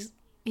he was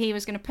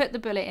going to put the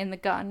bullet in the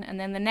gun, and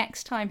then the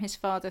next time his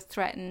father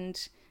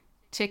threatened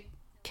to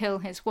kill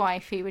his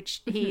wife,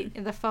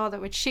 the father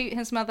would shoot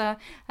his mother,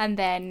 and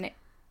then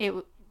he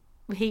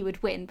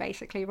would win.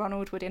 Basically,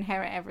 Ronald would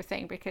inherit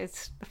everything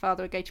because the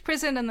father would go to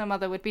prison and the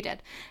mother would be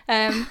dead.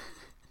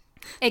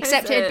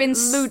 Except it had been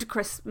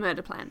ludicrous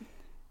murder plan.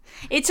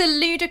 It's a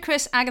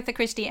ludicrous Agatha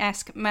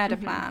Christie-esque murder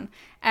plan.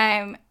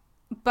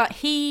 But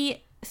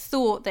he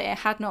thought that it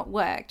had not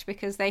worked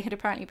because they had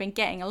apparently been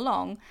getting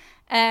along.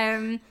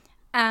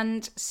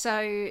 And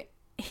so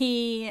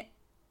he,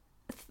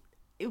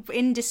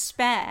 in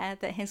despair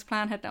that his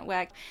plan had not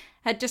worked,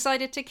 had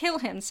decided to kill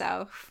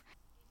himself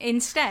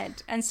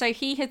instead. And so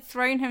he had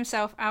thrown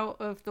himself out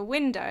of the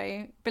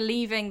window,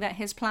 believing that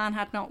his plan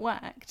had not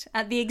worked,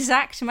 at the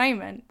exact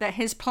moment that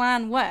his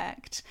plan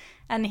worked.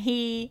 And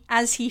he,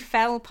 as he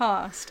fell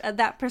past at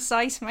that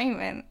precise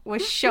moment,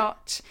 was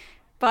shot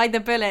by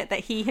the bullet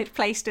that he had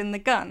placed in the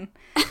gun.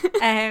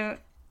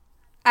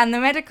 And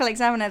the medical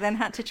examiner then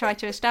had to try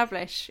to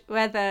establish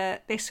whether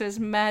this was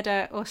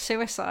murder or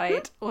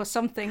suicide or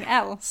something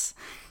else.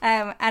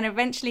 And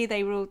eventually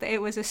they ruled that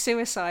it was a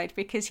suicide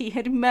because he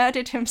had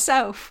murdered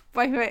himself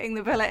by putting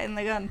the bullet in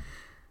the gun.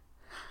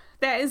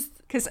 That is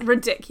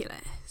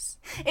ridiculous.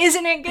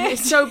 Isn't it good?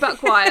 It's so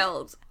buck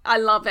wild. I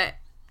love it.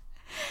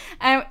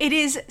 It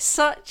is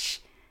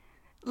such...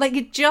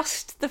 Like,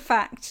 just the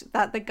fact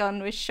that the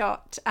gun was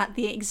shot at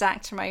the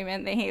exact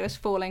moment that he was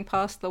falling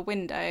past the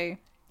window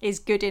is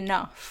good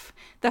enough.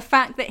 The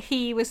fact that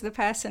he was the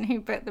person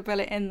who put the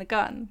bullet in the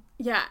gun,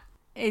 Yeah.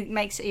 it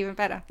makes it even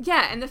better.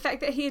 Yeah, and the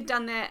fact that he had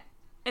done that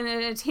in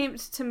an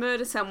attempt to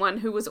murder someone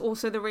who was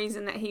also the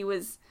reason that he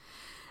was...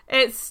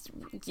 It's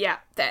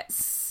amazing.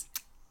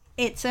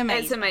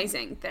 It's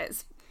amazing.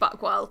 That's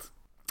buck wild.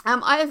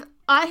 I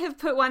have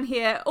put one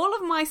here. All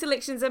of my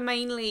selections are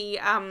mainly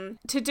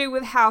to do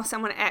with how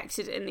someone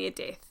acted in their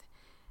death.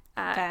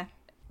 Fair.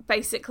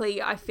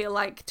 Basically, I feel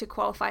like to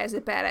qualify as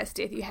a badass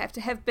death, you have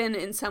to have been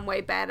in some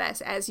way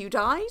badass as you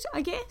died,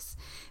 I guess.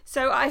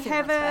 So I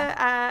have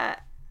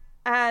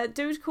a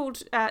dude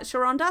called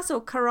Charondas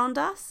or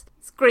Charondas.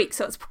 It's Greek,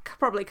 so it's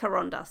probably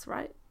Charondas,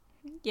 right?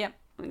 Yep.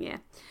 Yeah.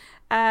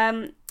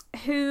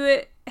 Who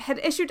had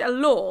issued a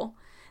law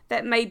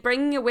that made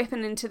bringing a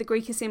weapon into the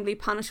Greek assembly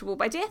punishable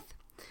by death.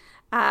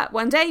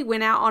 One day,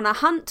 went out on a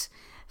hunt,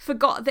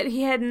 forgot that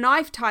he had a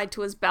knife tied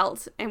to his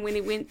belt, and when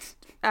he went,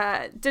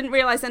 didn't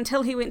realise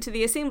until he went to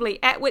the assembly,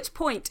 at which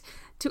point,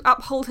 to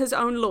uphold his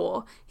own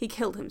law, he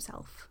killed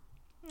himself.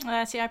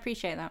 See, I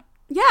appreciate that.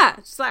 Yeah,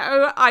 it's like,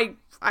 oh,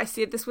 I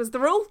said this was the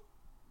rule.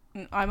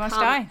 I must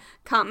die.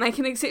 Can't make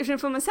an exception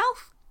for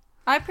myself.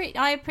 I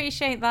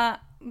appreciate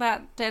that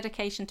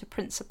dedication to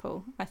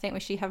principle. I think we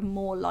should have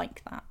more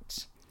like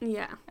that.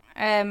 Yeah.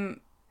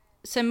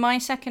 So my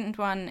second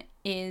one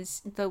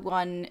is the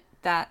one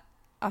that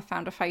I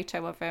found a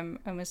photo of him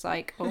and was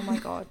like, oh my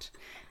god.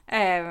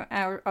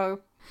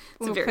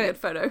 It's a very good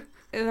photo.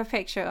 The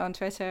picture on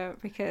Twitter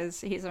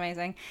because he's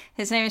amazing.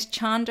 His name is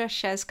Chandra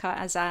Shekhar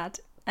Azad,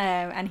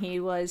 and he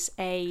was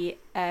a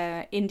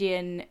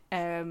Indian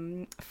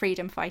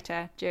freedom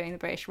fighter during the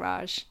British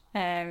Raj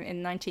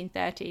in the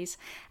 1930s,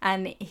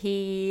 and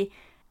he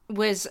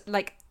was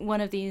like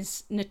one of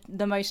these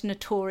the most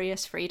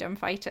notorious freedom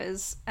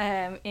fighters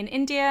in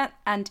India,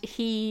 and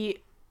he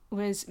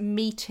was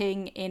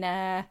meeting in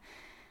a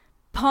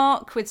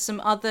park with some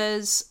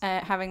others,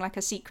 having like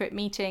a secret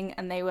meeting,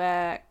 and they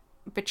were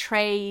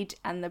betrayed,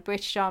 and the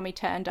British army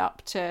turned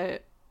up to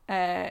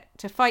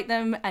fight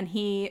them, and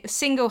he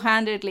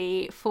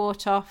single-handedly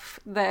fought off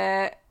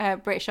the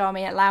British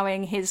army,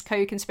 allowing his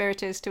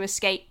co-conspirators to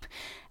escape,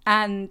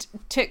 and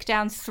took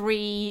down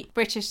 3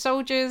 British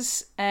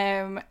soldiers,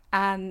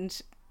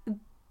 and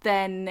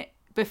then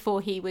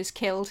before he was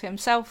killed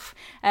himself,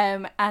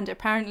 and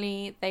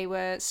apparently they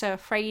were so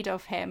afraid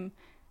of him,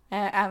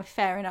 and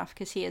fair enough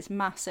because he is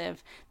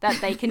massive, that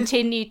they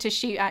continued to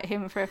shoot at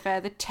him for a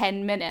further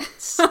 10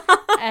 minutes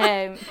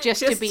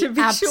just to be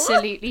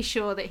absolutely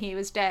sure that he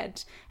was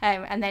dead,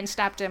 and then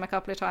stabbed him a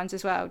couple of times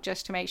as well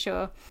just to make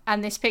sure.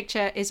 And this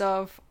picture is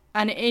of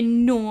an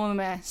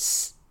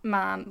enormous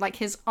man, like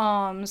his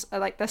arms are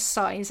like the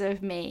size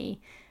of me,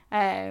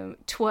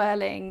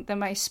 twirling the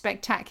most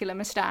spectacular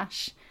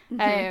moustache,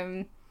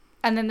 and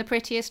then the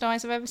prettiest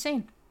eyes I've ever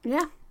seen.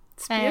 Yeah,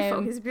 it's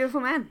beautiful. He's a beautiful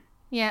man.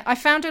 Yeah, I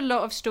found a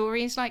lot of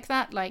stories like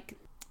that, like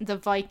the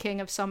Viking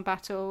of some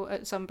battle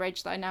at some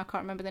bridge that I now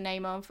can't remember the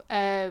name of,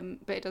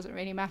 but it doesn't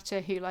really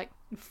matter, who like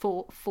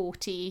fought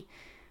 40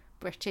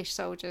 British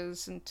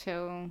soldiers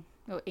or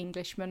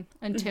Englishmen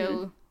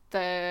until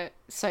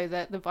so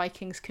that the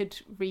Vikings could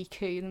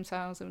recoup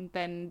themselves, and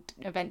then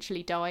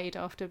eventually died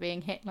after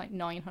being hit like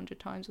 900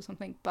 times or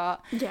something.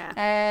 But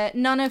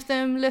none of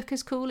them look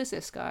as cool as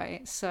this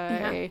guy. So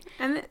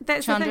and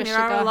that's Chandra the thing.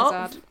 There are a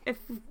lot. If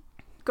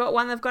got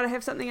one, they've got to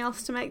have something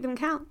else to make them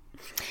count.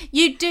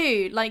 You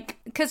do, like,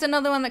 because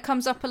another one that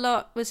comes up a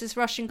lot was this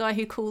Russian guy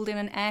who called in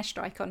an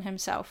airstrike on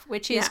himself,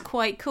 which is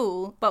quite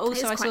cool. But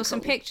also, I saw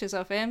some pictures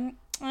of him,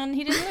 and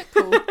he didn't look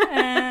cool.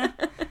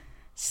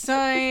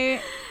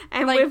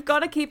 And we've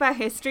got to keep our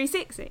history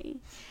sexy.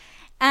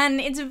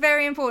 And it's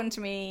very important to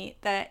me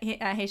that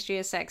our history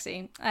is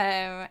sexy.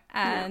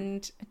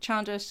 And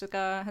Chandra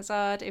Shekhar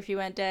Azad, if you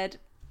weren't dead,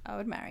 I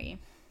would marry you.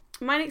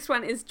 My next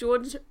one is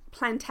George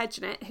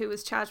Plantagenet, who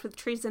was charged with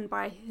treason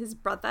by his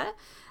brother,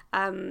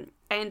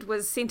 and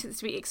was sentenced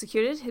to be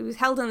executed. He was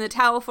held in the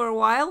Tower for a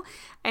while,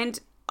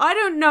 and I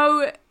don't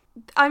know...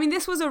 I mean,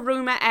 this was a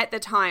rumour at the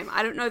time.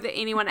 I don't know that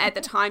anyone at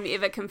the time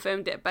ever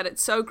confirmed it, but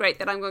it's so great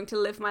that I'm going to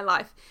live my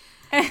life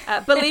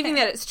believing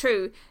that it's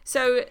true.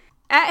 So,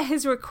 at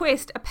his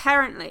request,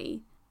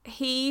 apparently,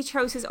 he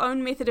chose his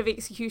own method of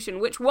execution,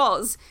 which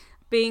was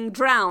being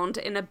drowned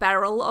in a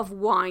barrel of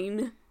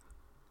wine.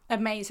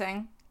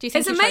 Amazing. Do you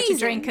think he tried to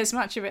drink as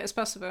much of it as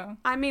possible?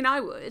 I mean,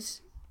 I would.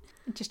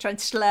 Just try and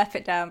slurp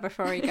it down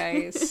before he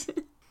goes.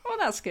 Well,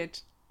 that's good.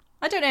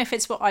 I don't know if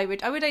it's what I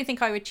would... I don't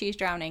think I would choose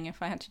drowning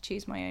if I had to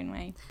choose my own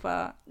way,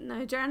 but...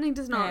 No, drowning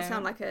does not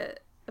sound like a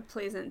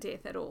pleasant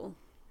death at all.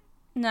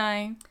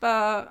 No,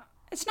 but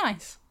it's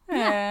nice.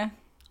 Yeah.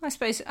 I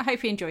suppose... I hope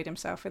he enjoyed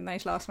himself in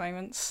those last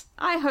moments.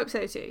 I hope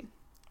so too.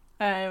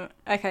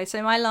 Okay,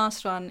 so my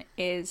last one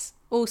is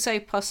also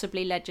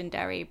possibly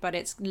legendary, but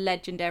it's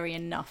legendary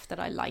enough that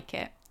I like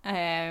it.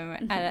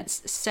 And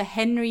it's Sir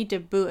Henry de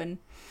Bohun,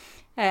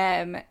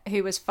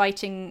 who was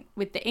fighting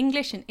with the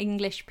English and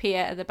English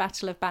peer at the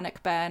Battle of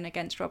Bannockburn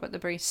against Robert the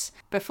Bruce.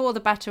 Before the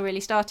battle really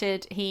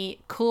started, he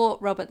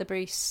caught Robert the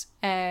Bruce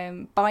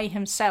by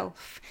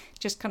himself,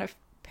 just kind of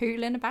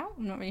pooling about.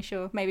 I'm not really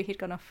sure. Maybe he'd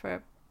gone off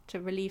to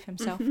relieve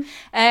himself.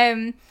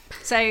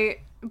 So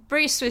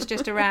Bruce was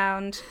just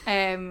around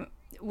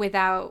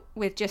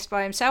with just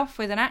by himself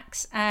with an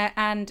axe,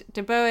 and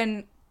De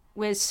Bowen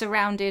was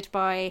surrounded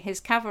by his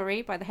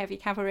cavalry, by the heavy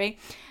cavalry.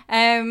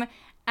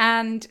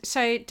 And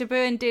so De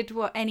Bowen did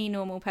what any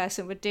normal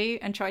person would do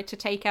and tried to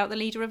take out the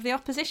leader of the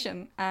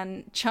opposition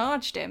and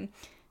charged him.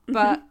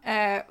 But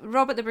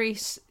Robert the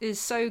Bruce is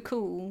so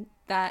cool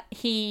that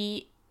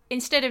he,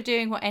 instead of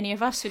doing what any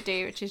of us would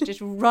do, which is just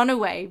run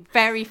away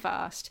very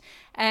fast,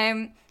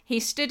 he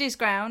stood his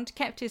ground,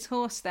 kept his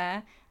horse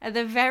there, at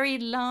the very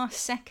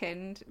last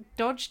second,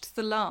 dodged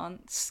the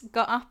lance,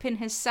 got up in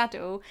his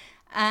saddle,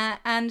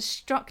 and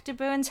struck De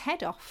Bowen's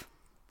head off.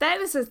 That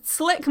is a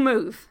slick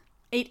move.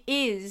 It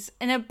is,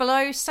 and a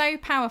blow so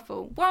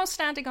powerful, while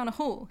standing on a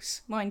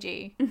horse, mind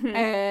you,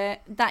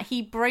 that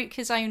he broke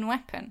his own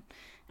weapon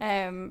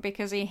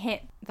because he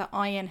hit the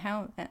iron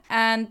helmet.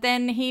 And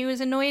then he was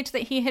annoyed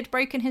that he had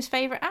broken his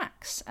favourite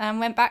axe and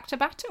went back to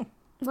battle.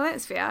 Well,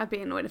 that's fair. I'd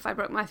be annoyed if I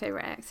broke my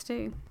favourite axe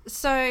too.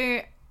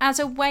 So, as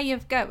a way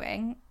of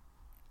going,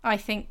 I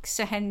think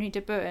Sir Henry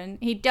de Bowen,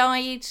 he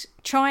died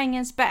trying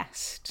his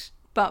best,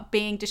 but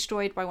being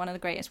destroyed by one of the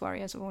greatest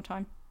warriors of all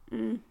time.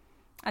 And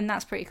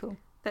that's pretty cool.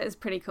 That is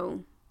pretty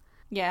cool.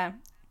 Yeah.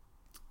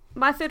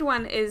 My third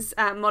one is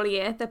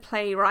Molière, the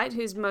playwright,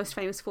 who's most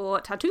famous for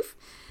Tartuffe,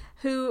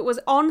 who was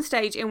on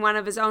stage in one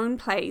of his own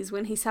plays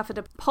when he suffered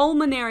a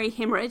pulmonary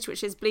hemorrhage,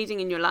 which is bleeding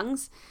in your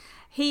lungs.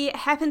 He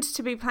happened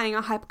to be playing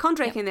a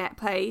hypochondriac in that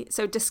play,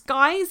 so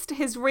disguised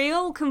his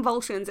real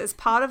convulsions as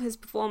part of his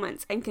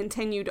performance and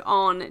continued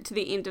on to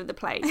the end of the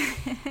play.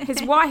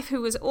 His wife,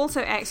 who was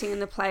also acting in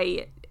the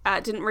play,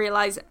 didn't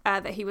realise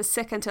that he was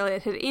sick until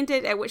it had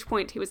ended, at which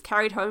point he was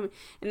carried home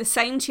in the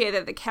same chair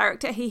that the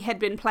character he had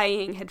been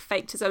playing had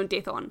faked his own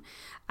death on.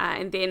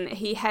 And then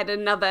he had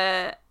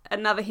another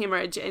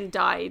hemorrhage and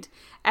died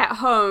at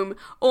home.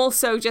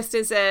 Also, just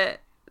as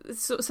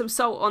some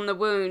salt on the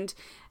wound,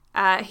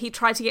 he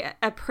tried to get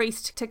a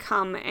priest to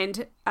come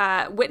and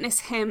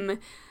witness him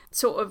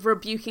sort of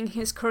rebuking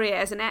his career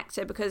as an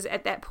actor, because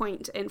at that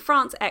point in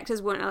France,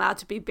 actors weren't allowed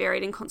to be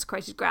buried in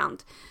consecrated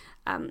ground.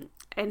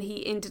 And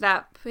he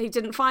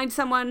didn't find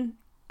someone.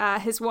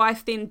 His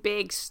wife then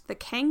begged the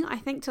king, I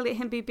think, to let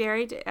him be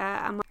buried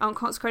on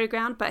consecrated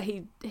ground, but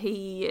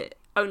he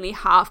only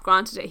half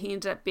granted it. He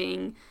ended up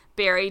being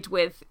buried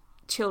with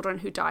children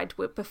who died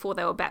before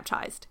they were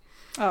baptized.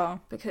 Oh.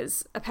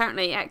 Because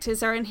apparently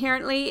actors are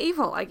inherently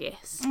evil, I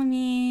guess. I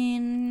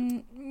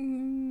mean,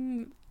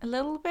 a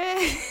little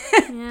bit.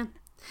 Yeah.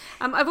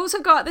 I've also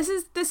got, this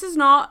is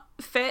not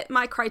fit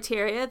my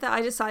criteria that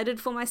I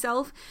decided for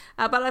myself,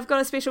 but I've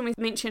got a special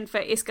mention for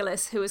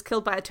Aeschylus, who was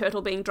killed by a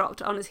turtle being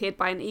dropped on his head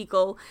by an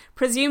eagle,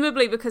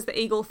 presumably because the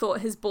eagle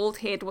thought his bald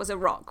head was a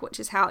rock, which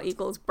is how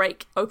eagles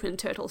break open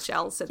turtle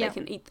shells so they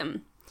can eat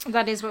them.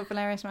 That is what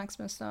Valerius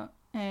Maximus thought.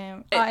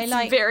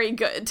 It's very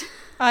good.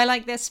 I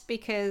like this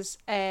because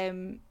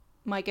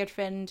my good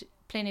friend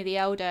Pliny the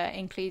Elder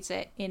includes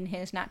it in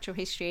his Natural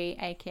History,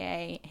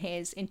 aka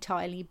his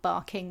entirely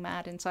barking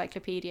mad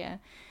encyclopedia,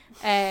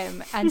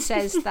 and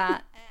says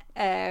that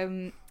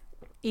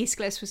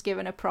Aeschylus was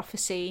given a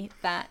prophecy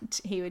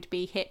that he would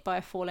be hit by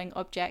a falling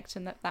object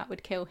and that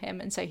would kill him,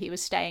 and so he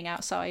was staying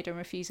outside and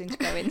refusing to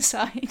go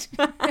inside.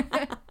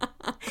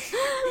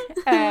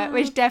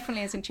 Which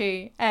definitely isn't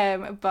true,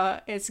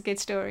 but it's a good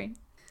story.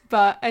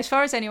 But as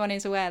far as anyone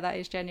is aware, that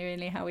is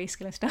genuinely how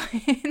Aeschylus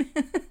died.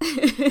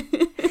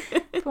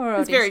 Poor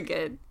old It's very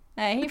good.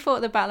 He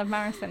fought the Battle of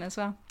Marathon as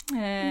well. He's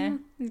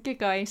a good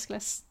guy,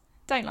 Aeschylus.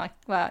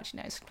 Actually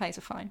no, his plays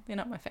are fine. They're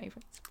not my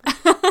favourites.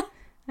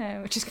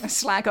 We're just going to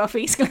slag off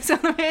Aeschylus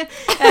on here.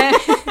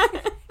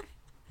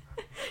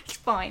 It's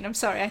fine, I'm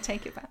sorry, I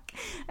take it back.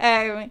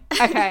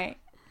 Okay.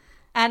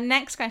 And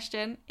next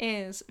question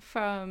is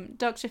from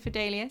Dr.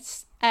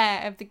 Fidelius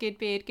of the Good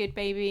Beard, Good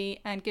Baby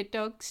and Good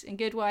Dogs and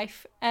Good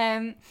Wife.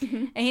 And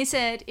he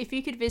said, if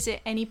you could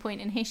visit any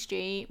point in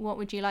history, what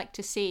would you like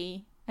to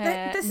see?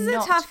 This is a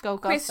tough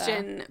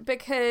question,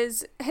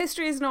 because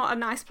history is not a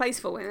nice place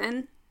for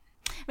women.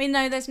 I mean,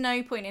 no, there's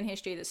no point in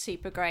history that's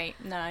super great,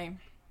 no.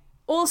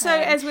 Also,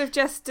 as we've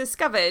just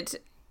discovered,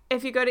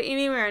 if you go to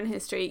anywhere in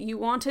history, you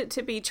want it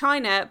to be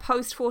China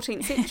post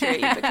 14th century,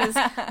 because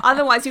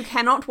otherwise you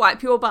cannot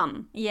wipe your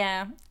bum.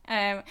 Yeah.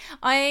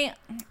 I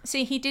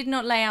see. He did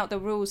not lay out the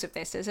rules of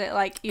this. Is it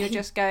like you're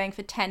just going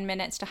for 10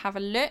 minutes to have a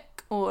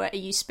look, or are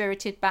you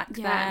spirited back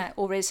there,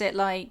 or is it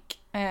like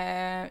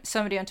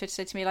somebody on Twitter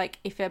said to me, like,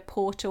 if a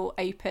portal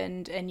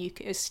opened and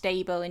it was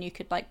stable and you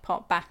could like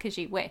pop back as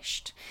you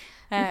wished.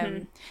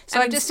 So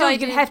I've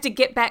decided you'd have to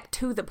get back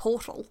to the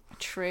portal.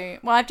 True.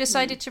 Well, I've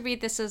decided to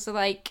read this as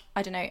like,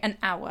 I don't know, an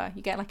hour.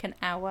 You get like an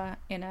hour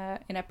in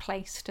a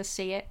place to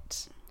see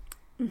it.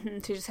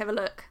 To just have a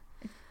look.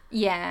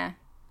 Yeah.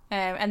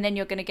 And then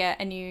you're going to get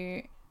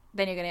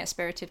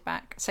spirited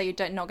back. So you're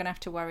not going to have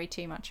to worry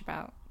too much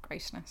about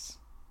grossness.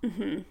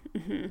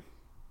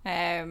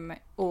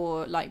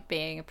 Or like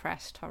being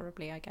oppressed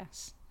horribly, I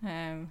guess.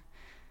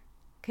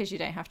 Because you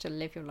don't have to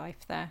live your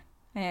life there.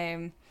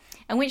 And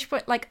which,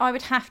 like, I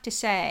would have to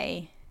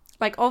say,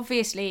 like,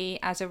 obviously,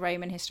 as a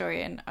Roman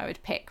historian, I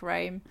would pick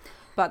Rome.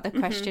 But the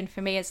question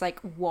for me is, like,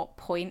 what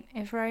point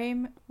of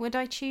Rome would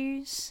I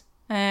choose?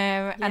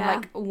 And,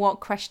 like,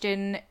 what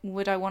question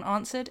would I want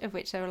answered, of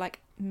which there were, like,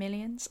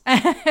 millions?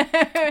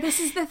 This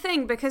is the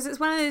thing, because it's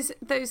one of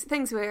those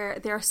things where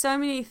there are so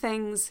many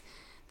things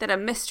that are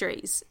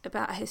mysteries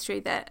about history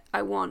that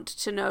I want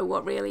to know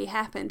what really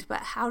happened.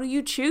 But how do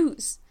you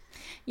choose?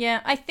 Yeah,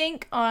 I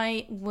think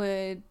I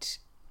would...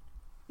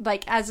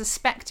 Like, as a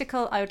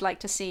spectacle, I would like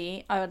to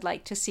see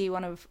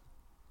one of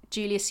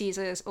Julius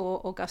Caesar's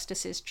or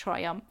Augustus's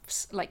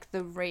triumphs, like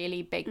the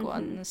really big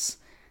ones.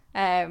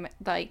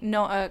 Like,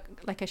 not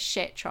a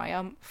shit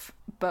triumph,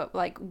 but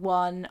like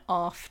one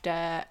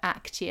after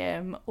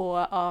Actium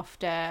or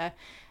after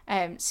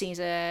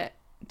Caesar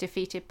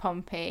defeated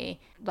Pompey,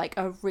 like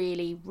a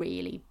really,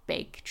 really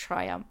big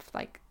triumph,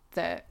 like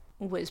that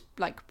was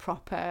like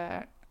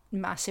proper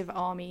massive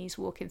armies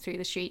walking through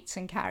the streets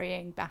and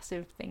carrying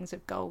massive things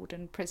of gold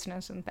and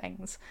prisoners and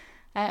things.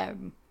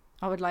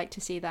 I would like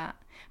to see that.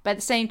 But at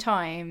the same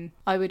time,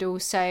 I would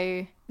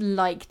also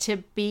like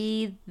to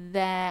be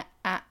there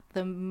at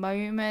the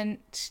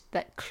moment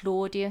that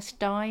Claudius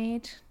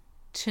died,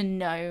 to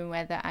know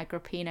whether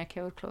Agrippina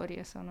killed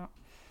Claudius or not.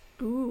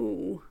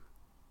 Ooh.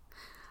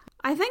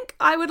 I think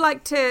I would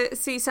like to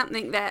see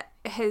something that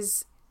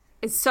is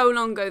so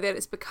long ago that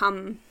it's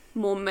become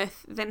more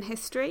myth than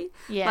history.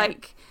 Yeah.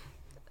 Like,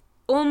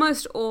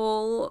 almost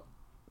all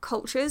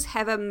cultures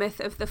have a myth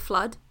of the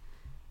flood.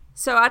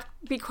 So I'd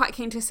be quite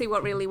keen to see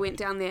what really went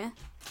down there.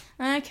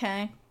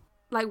 Okay.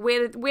 Like,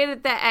 where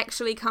did that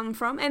actually come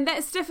from? And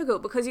that's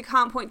difficult because you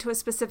can't point to a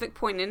specific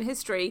point in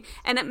history,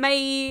 and it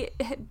may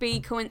be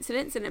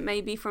coincidence and it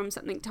may be from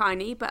something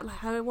tiny, but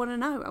like, I want to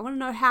know. I want to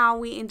know how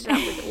we ended up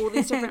with all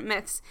these different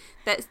myths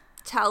that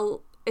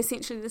tell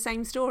essentially the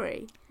same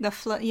story. The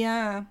flood,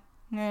 yeah.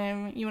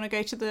 You want to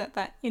go to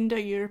that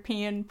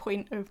Indo-European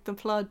point of the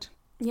flood.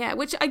 Yeah,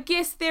 which I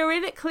guess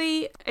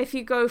theoretically, if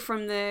you go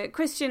from the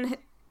Christian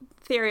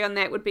theory on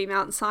that, would be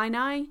Mount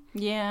Sinai.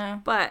 Yeah.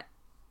 But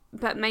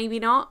maybe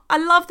not. I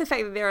love the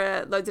fact that there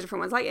are loads of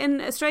different ones. Like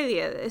in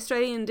Australia,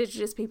 Australian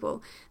Indigenous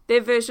people,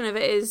 their version of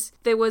it is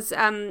there was,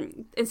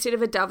 instead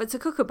of a dove, it's a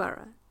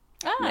kookaburra.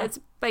 Ah. That's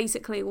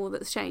basically all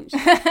that's changed.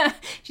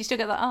 You still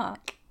got the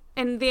ark.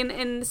 And then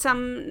in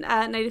some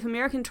Native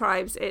American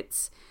tribes,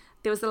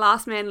 there was the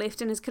last man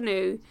left in his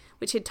canoe,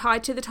 which had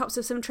tied to the tops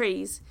of some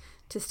trees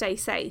to stay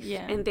safe.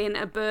 Yeah. And then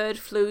a bird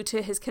flew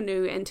to his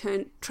canoe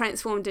and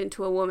transformed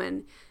into a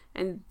woman,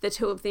 and the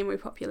two of them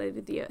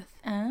repopulated the earth.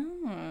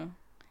 Oh.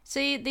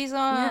 See, these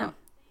are,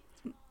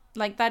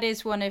 like, that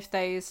is one of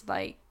those,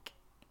 like,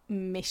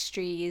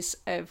 mysteries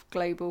of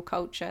global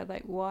culture.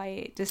 Like,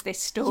 why does this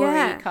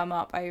story come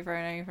up over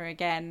and over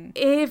again?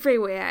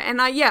 Everywhere.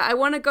 And I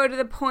want to go to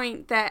the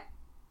point that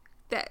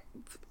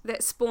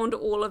spawned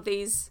all of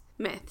these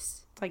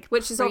myths. Like,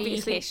 which is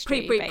obviously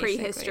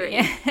prehistory.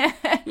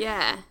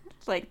 Yeah.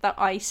 It's like the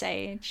Ice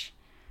Age.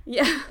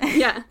 Yeah.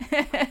 Yeah.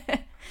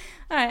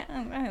 Alright,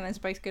 I think that's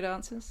both good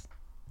answers.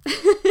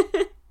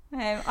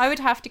 I would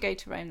have to go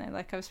to Rome though.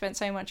 Like, I've spent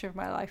so much of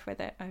my life with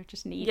it. I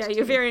just need to. Yeah,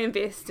 you're very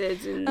invested.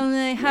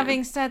 Although,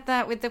 having said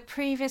that, with the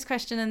previous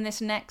question and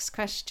this next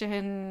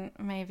question,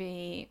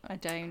 maybe I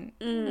don't.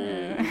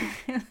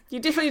 You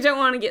definitely don't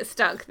want to get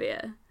stuck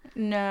there.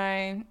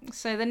 No.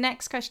 So the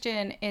next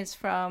question is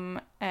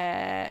from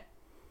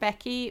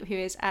Becky, who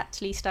is at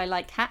Least I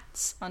Like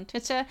Hats on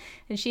Twitter,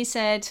 and she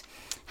said,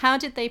 how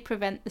did they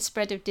prevent the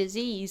spread of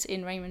disease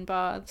in Roman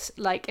baths?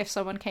 Like, if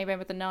someone came in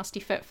with a nasty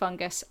foot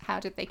fungus, how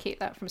did they keep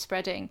that from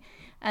spreading?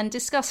 And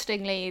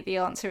disgustingly, the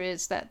answer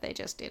is that they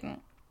just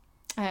didn't.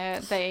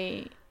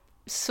 They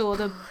saw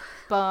the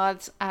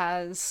baths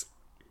as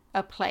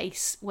a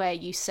place where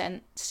you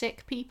sent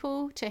sick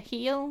people to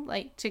heal,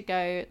 like, to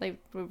go. They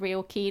were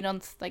real keen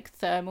on like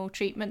thermal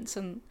treatments,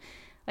 and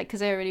like,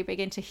 because they were really big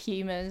into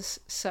humours,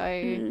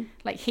 so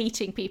like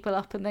heating people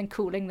up and then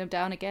cooling them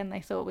down again, they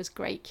thought was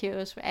great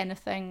cures for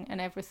anything and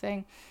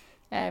everything.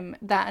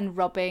 That and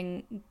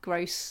rubbing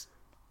gross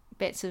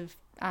bits of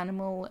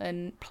animal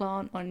and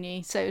plant on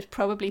you. So it was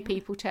probably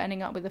people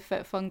turning up with a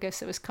foot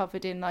fungus that was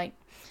covered in like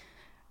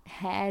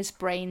hares,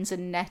 brains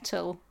and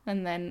nettle,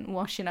 and then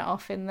washing it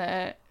off in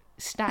the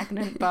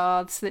stagnant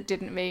baths that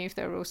didn't move.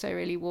 They were also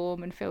really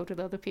warm and filled with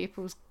other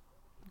people's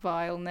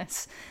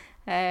vileness.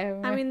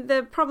 I mean,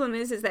 the problem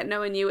is that no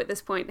one knew at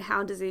this point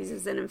how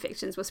diseases and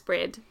infections were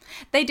spread.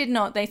 They did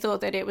not. They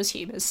thought that it was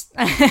humours.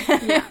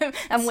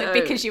 And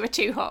because you were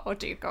too hot or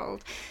too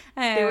cold.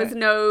 There was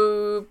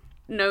no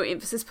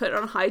emphasis put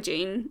on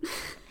hygiene.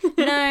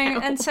 No,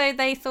 and so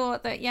they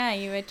thought that,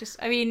 you would just...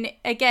 I mean,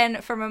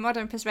 again, from a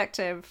modern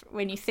perspective,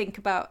 when you think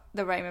about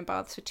the Roman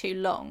baths for too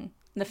long,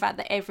 the fact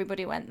that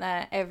everybody went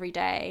there every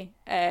day,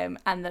 and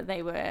that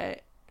they were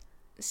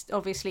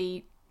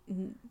obviously,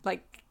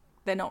 like,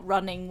 they're not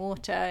running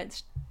water.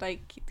 It's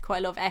like quite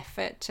a lot of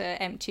effort to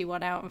empty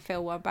one out and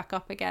fill one back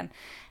up again.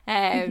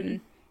 And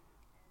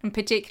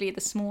particularly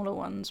the smaller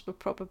ones were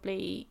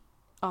probably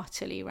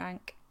utterly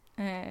rank.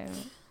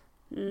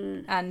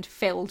 and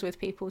filled with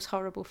people's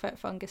horrible foot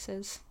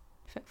funguses,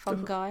 foot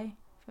fungi,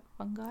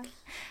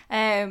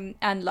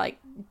 and like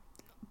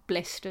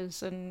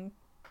blisters and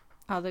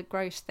other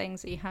gross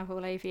things that you have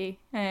all over you.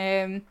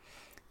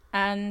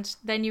 And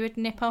then you would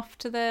nip off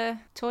to the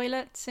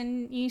toilets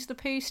and use the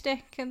poo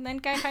stick and then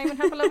go home and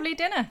have a lovely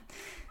dinner.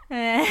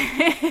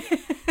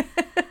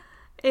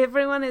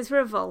 Everyone is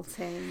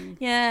revolting.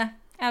 Yeah,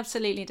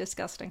 absolutely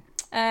disgusting.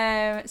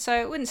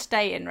 So it wouldn't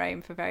stay in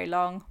Rome for very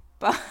long,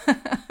 but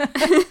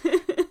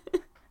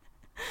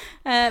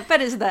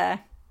but it's there.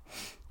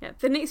 Yeah.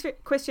 The next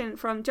question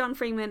from John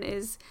Freeman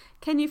is: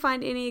 can you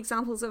find any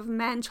examples of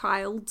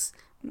man-childs,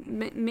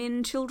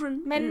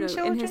 children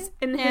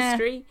in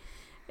history?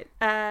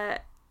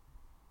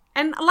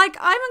 And like,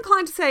 I'm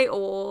inclined to say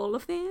all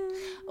of them,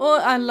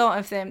 or a lot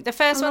of them. The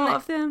first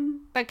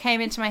one that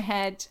came into my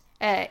head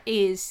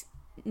is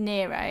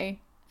Nero,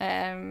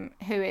 who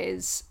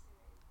is,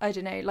 I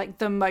don't know, like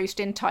the most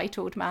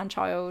entitled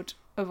man-child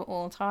of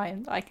all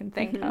time that I can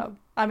think of.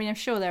 I mean, I'm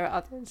sure there are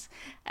others.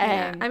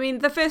 I mean,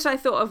 the first I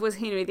thought of was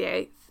Henry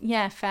VIII.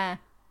 Yeah, fair.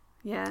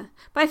 Yeah,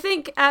 but I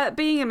think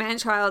being a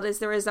man-child is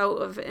the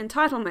result of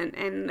entitlement,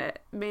 and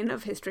men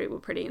of history were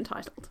pretty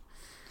entitled.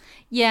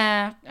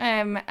 Yeah,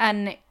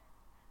 and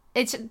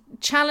it's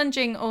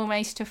challenging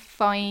almost to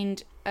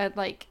find a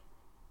like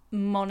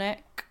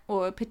monarch,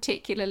 or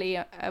particularly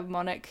a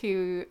monarch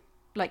who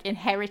like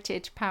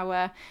inherited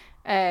power,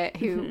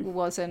 who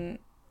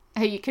wasn't,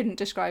 who you couldn't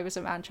describe as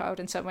a man-child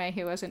in some way,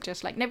 who wasn't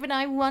just like, no, but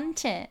I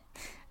want it.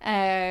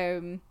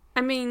 I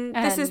mean,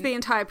 this is the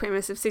entire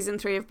premise of season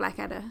 3 of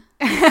Blackadder.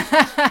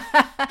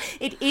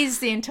 It is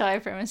the entire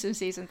premise of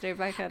season 3 of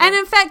Blackadder. And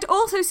in fact,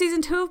 also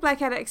season 2 of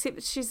Blackadder,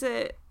 except she's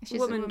a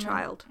woman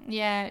child.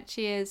 Yeah,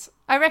 she is.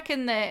 I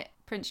reckon that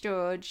Prince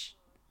George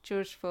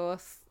IV,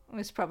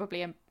 was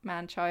probably a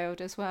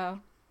man-child as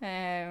well.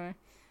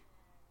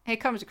 He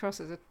comes across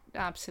as an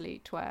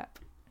absolute twerp.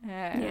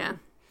 Yeah.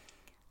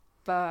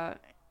 But,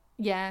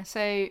 yeah,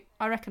 so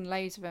I reckon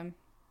loads of them.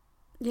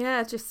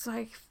 Yeah, just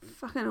like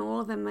fucking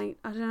all of them, like,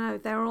 I don't know,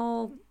 they're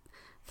all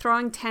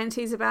throwing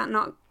tanties about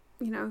not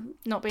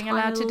being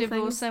allowed to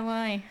divorce their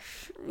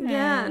wife.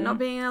 Yeah, not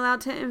being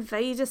allowed to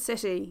invade a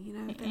city,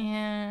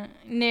 Yeah,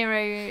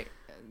 Nero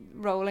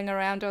rolling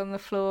around on the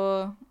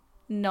floor,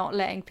 not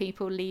letting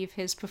people leave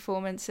his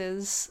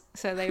performances,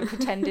 so they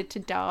pretended to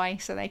die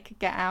so they could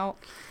get out.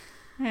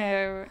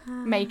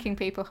 Making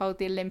people hold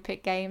the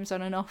Olympic Games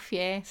on an off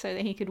year so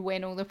that he could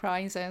win all the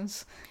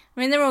prizes. I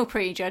mean, they're all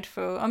pretty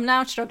dreadful. I'm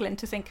now struggling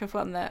to think of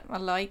one that I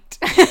liked.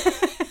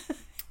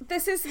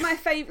 This is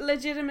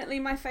legitimately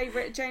my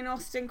favourite Jane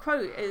Austen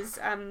quote. It's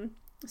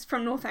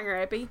from Northanger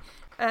Abbey.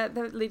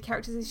 The lead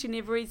character says she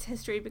never reads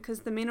history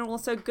because the men are all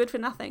so good for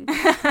nothing,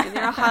 and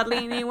there are hardly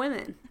any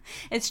women.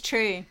 It's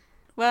true.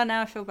 Well,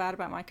 now I feel bad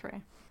about my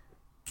career.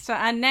 So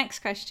our next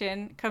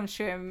question comes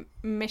from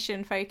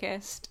Mission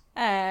Focused.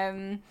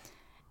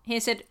 He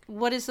said,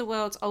 what is the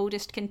world's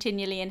oldest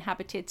continually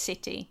inhabited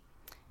city?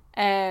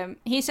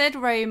 He said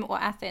Rome or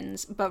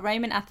Athens, but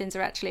Rome and Athens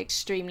are actually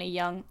extremely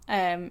young.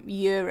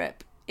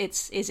 Europe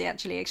is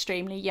actually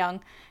extremely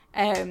young.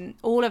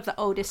 All of the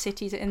oldest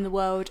cities in the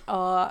world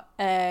are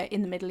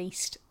in the Middle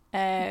East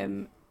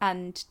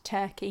and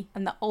Turkey.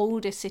 And the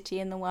oldest city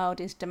in the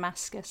world is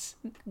Damascus,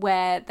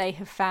 where they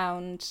have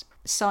found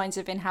signs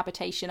of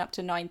inhabitation up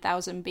to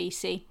 9,000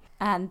 BC.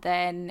 And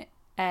then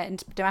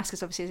and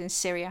Damascus obviously is in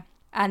Syria.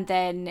 And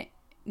then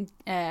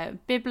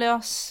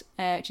Byblos,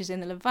 which is in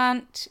the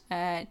Levant,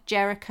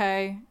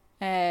 Jericho,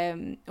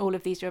 all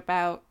of these are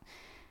about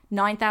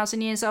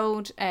 9,000 years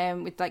old,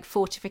 with like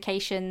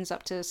fortifications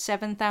up to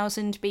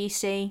 7,000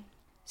 BC.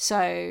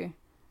 So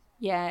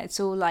yeah, it's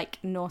all like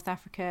North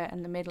Africa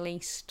and the Middle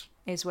East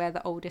is where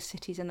the oldest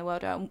cities in the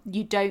world are.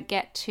 You don't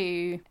get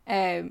to,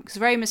 because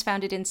Rome was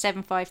founded in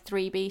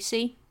 753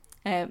 BC,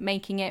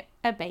 making it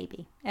a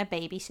baby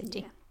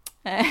city.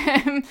 Yeah.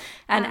 And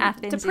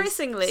Athens,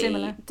 depressingly, is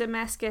similar.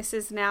 Damascus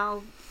is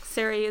now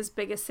Syria's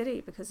biggest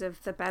city because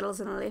of the battles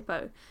in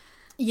Aleppo.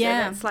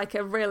 Yeah, so that's like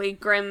a really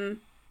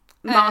grim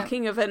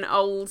marking of an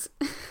old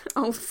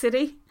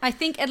city. I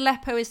think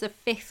Aleppo is the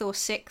 5th or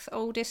 6th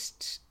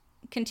oldest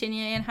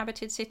continually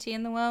inhabited city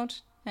in the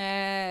world.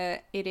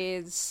 It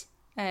is.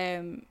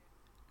 I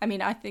mean,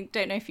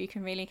 don't know if you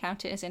can really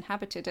count it as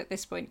inhabited at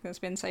this point because it's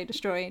been so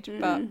destroyed,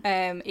 but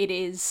it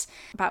is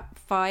about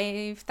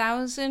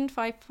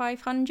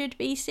 5,500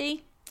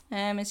 BC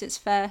is its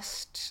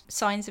first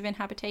signs of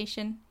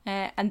inhabitation.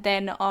 And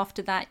then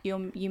after that,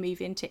 you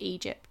move into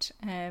Egypt,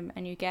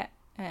 and you get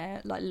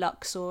like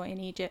Luxor in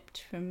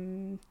Egypt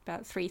from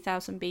about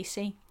 3,000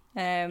 BC.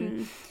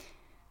 And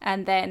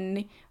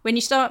then when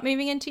you start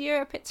moving into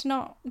Europe,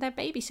 they're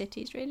baby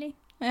cities, really.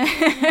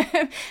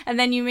 And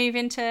then you move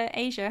into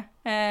Asia.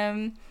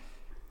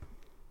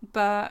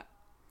 But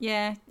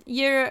yeah,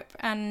 Europe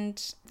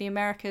and the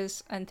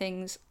Americas and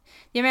things.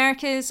 The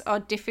Americas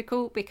are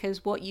difficult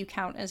because what you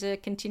count as a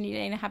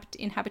continually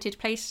inhabited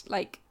place,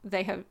 like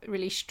they have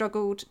really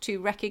struggled to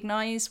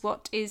recognize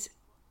what is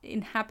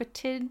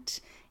inhabited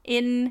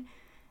in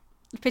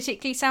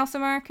particularly South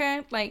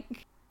America.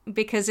 Like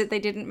because they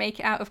didn't make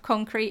it out of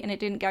concrete and it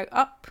didn't go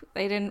up.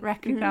 They didn't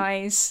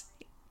recognize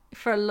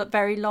for a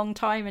very long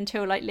time,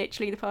 until like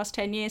literally the past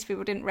 10 years,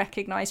 people didn't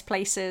recognize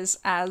places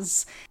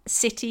as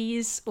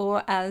cities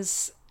or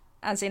as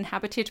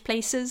inhabited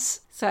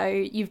places. So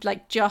you've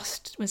like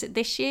just, was it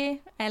this year,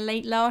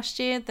 late last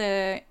year,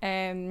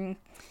 the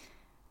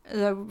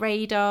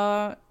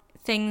radar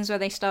things where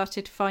they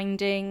started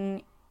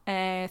finding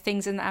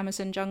things in the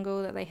Amazon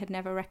jungle that they had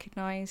never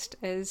recognized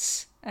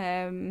as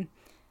being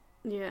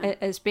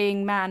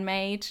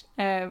man-made,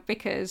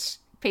 because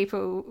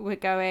people were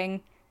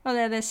going, oh,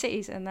 there's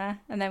cities in there,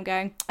 and them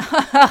going,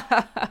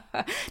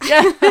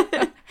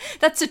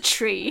 that's a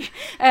tree.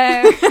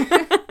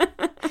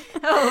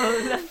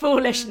 Oh, the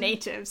foolish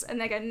natives.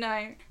 And they go,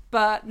 no.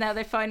 But now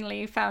they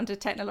finally found a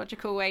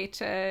technological way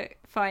to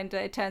find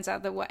it turns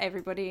out that what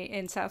everybody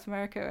in South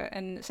America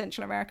and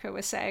Central America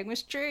was saying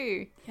was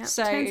true. Yep.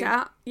 So turns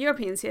out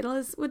European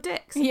settlers were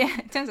dicks. Yeah,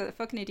 it turns out they're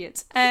fucking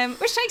idiots.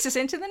 Which takes us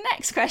into the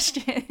next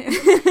question,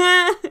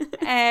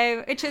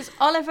 which is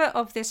Oliver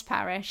of this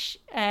parish,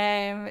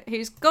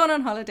 who's gone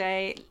on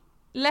holiday,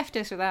 left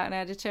us without an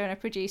editor and a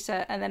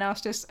producer, and then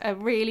asked us a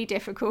really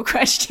difficult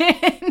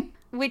question,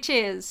 which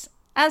is,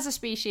 as a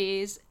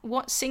species,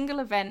 what single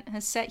event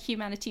has set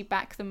humanity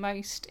back the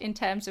most in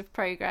terms of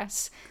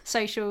progress,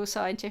 social,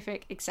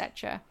 scientific,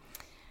 etc.?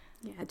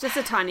 Yeah, just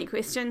a tiny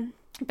question.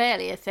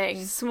 Barely a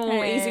thing.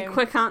 Small, easy,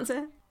 quick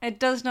answer. It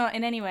does not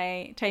in any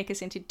way take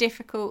us into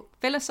difficult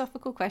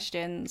philosophical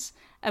questions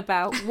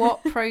about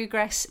what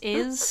progress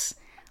is,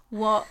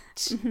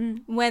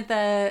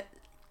 whether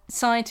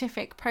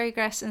scientific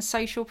progress and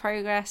social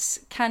progress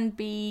can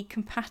be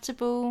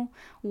compatible,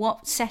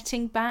 what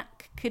setting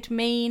back could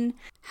mean,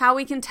 how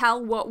we can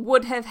tell what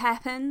would have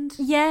happened,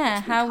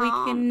 how we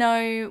can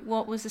know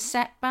what was a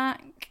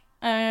setback.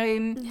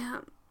 I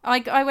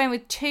went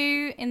with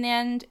 2 in the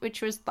end,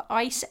 which was the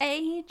Ice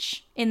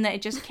Age, in that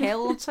it just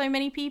killed so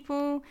many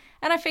people,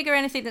 and I figure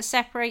anything that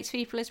separates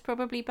people is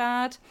probably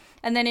bad.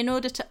 And then in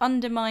order to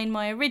undermine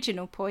my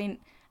original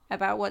point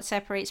about what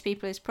separates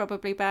people is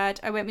probably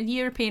bad, I went with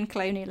European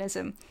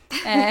colonialism,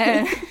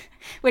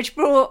 which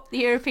brought the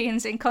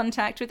Europeans in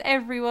contact with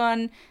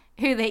everyone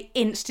who they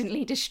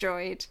instantly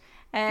destroyed.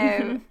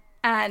 And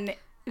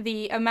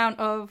the amount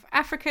of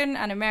African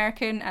and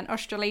American and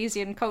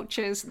Australasian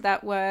cultures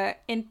that were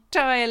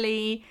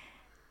entirely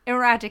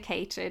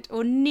eradicated,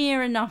 or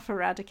near enough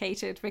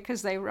eradicated,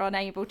 because they were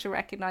unable to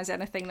recognise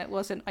anything that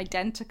wasn't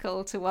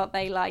identical to what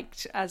they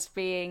liked as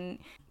being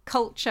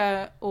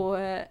culture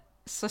or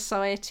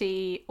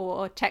society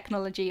or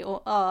technology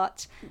or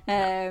art.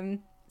 So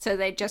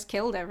they just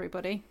killed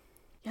everybody.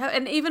 Yeah,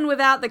 and even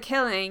without the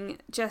killing,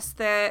 just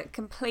the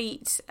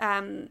complete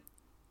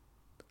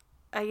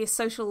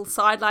social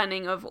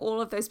sidelining of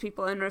all of those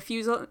people, and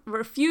refusal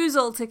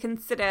to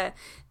consider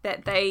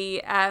that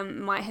they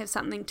might have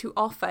something to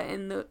offer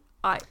in the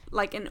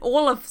in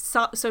all of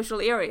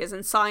social areas,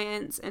 and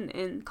science and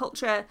in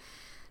culture.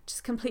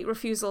 Just complete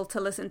refusal to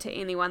listen to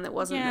anyone that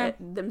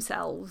wasn't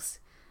themselves.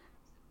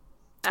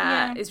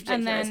 Is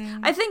ridiculous.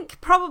 I think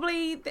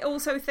probably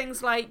also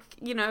things like,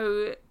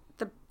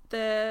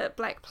 the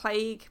Black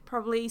Plague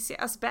probably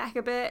set us back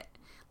a bit.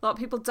 A lot of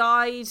people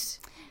died.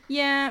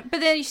 Yeah, but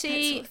then you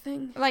see, sort of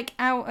thing. Like,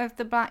 out of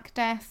the Black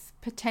Death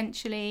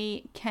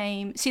potentially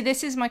came... See,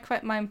 this is my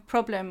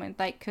problem with,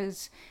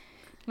 because,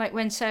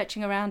 when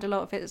searching around, a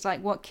lot of it is,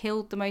 what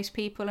killed the most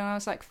people, and I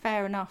was like,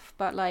 fair enough,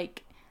 but,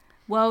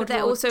 World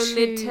War also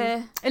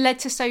II... It led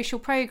to social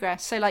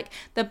progress. So,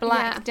 the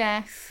Black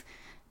Death,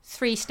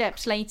 3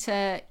 steps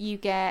later, you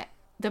get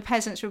the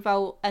Peasants'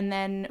 Revolt, and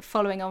then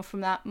following on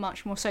from that,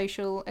 much more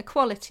social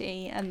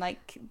equality, and,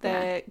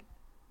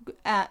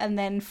 and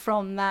then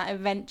from that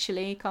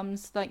eventually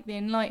comes the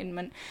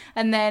Enlightenment,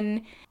 and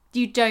then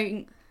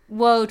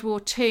World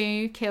War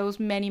II kills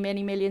many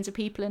millions of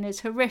people and is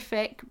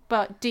horrific,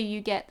 but do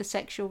you get the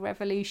sexual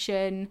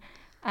revolution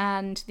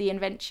and the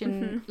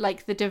invention,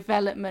 the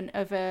development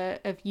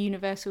of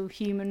universal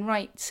human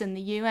rights and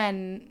the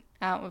UN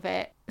out of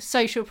it?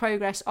 Social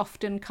progress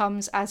often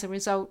comes as a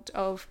result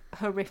of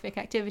horrific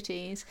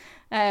activities,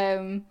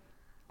 and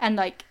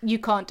you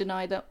can't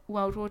deny that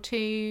World War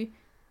II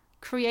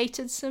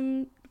created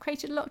a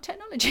lot of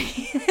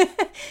technology.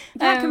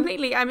 Yeah,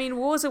 completely. I mean,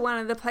 wars are one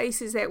of the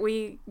places that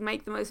we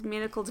make the most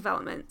medical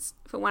developments,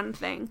 for one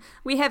thing.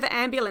 We have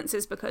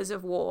ambulances because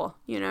of war,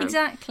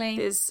 Exactly.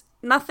 There's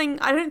nothing,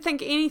 I don't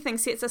think anything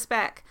sets us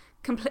back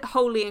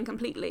wholly and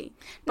completely,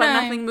 but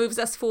nothing moves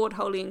us forward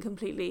wholly and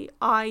completely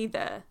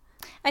either.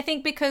 I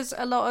think because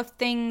a lot of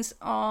things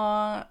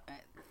are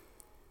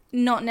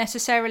not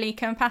necessarily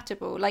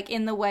compatible,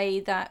 in the way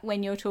that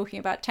when you're talking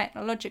about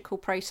technological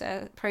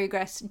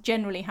progress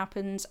generally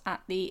happens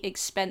at the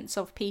expense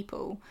of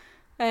people.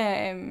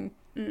 The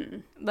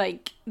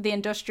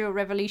Industrial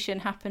Revolution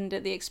happened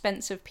at the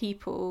expense of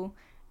people,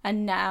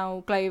 and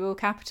now global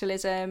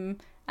capitalism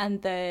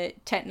and the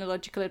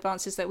technological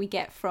advances that we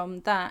get from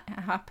that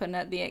happen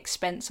at the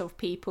expense of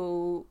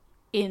people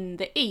in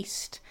the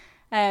East,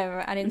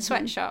 and in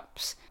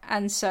sweatshops.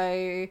 And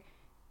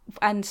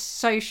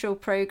social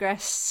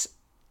progress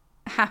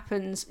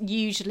happens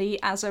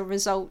usually as a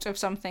result of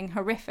something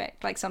horrific.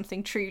 Like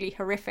something truly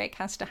horrific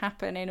has to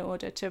happen in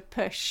order to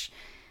push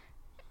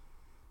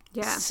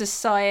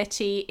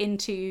society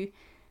into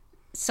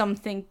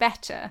something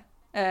better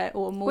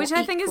or more Which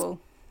equal. I think is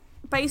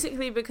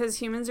basically because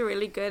humans are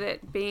really good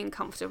at being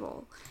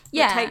comfortable.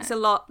 Yeah. It takes a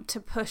lot to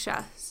push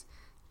us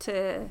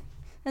to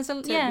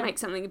make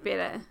something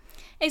better.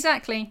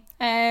 Exactly.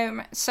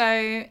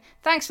 So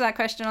thanks for that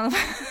question, Oliver.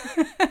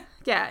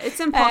 Yeah, it's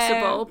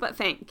impossible, but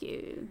thank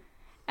you.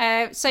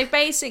 So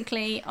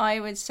basically, I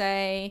would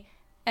say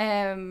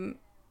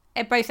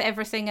both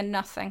everything and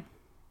nothing.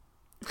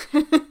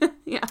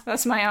 Yeah.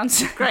 That's my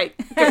answer. Great.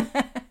 Good.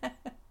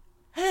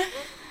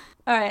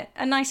 All right,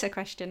 a nicer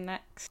question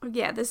next.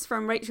 Yeah, this is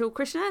from Rachel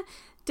Krishna.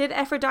 Did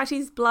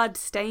Aphrodite's blood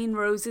stain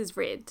roses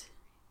red?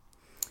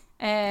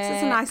 This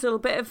is a nice little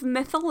bit of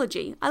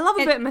mythology. I love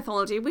a bit of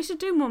mythology. We should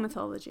do more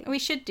mythology. We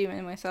should do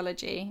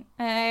mythology.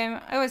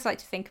 I always like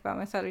to think about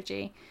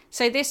mythology.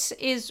 So this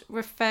is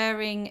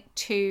referring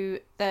to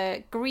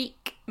the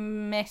Greek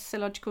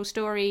mythological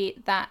story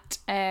that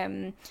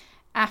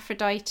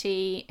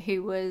Aphrodite,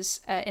 who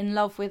was in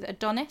love with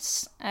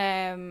Adonis,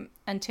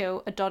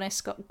 until Adonis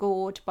got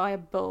gored by a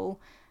bull,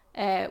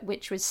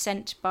 which was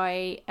sent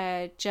by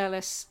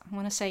jealous, I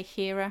want to say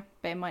Hera,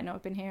 but it might not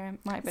have been Hera. It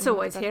might have been it's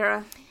always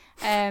Hera.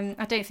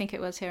 I don't think it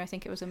was Hera. I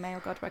think it was a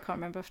male god, but I can't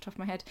remember off the top of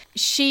my head.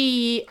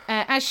 She,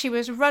 as she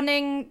was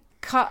running,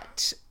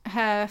 cut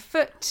her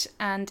foot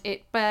and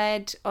it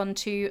bled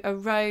onto a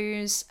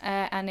rose,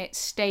 and it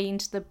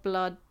stained the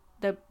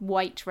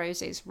white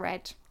roses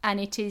red. And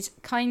it is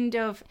kind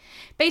of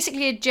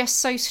basically a just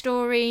so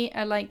story,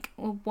 like,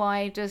 well,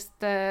 why does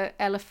the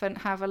elephant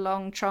have a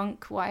long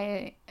trunk?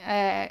 Why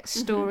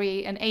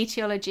story and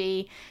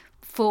etiology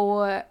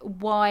for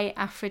why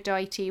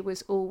Aphrodite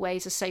was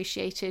always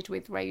associated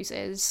with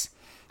roses.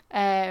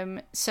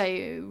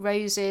 So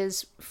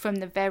roses from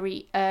the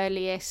very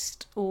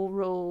earliest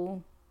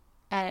oral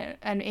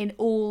and in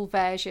all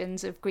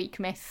versions of Greek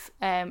myth,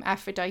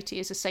 Aphrodite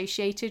is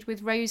associated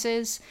with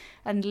roses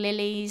and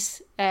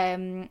lilies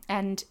and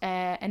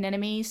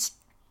anemones.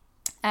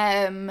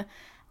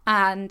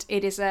 And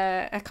it is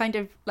a kind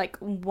of like,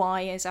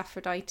 why is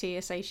Aphrodite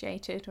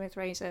associated with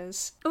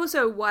roses?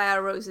 Also, why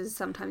are roses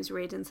sometimes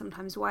red and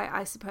sometimes white,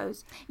 I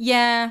suppose.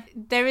 Yeah,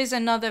 there is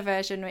another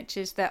version, which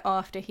is that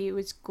after he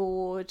was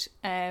gored,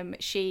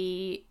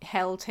 she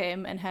held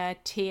him and her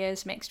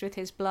tears mixed with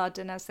his blood,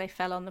 and as they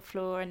fell on the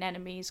floor,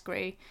 anemones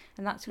grew,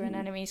 and that's where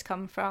anemones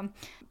come from.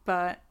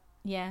 But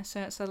yeah,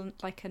 so it's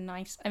like a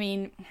nice... I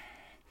mean,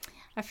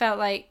 I felt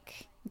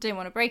like... I didn't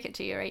want to break it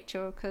to you,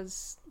 Rachel,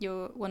 because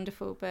you're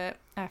wonderful, but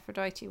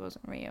Aphrodite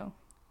wasn't real.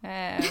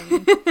 Yeah,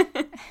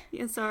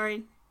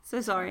 sorry.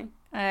 So sorry.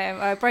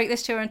 I broke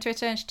this to her on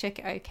Twitter and she took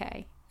it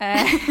okay.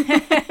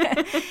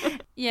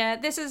 Yeah,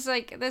 this is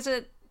like, there's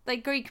a,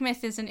 like, Greek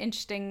myth is an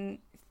interesting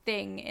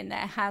thing in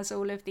that it has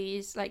all of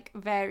these, like,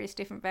 various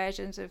different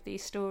versions of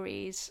these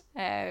stories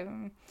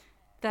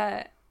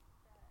that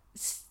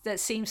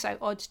seem so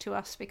odd to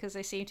us because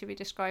they seem to be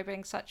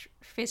describing such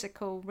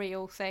physical,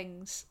 real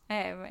things.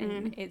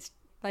 And it's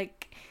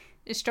like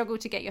a struggle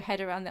to get your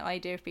head around the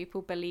idea of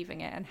people believing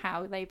it and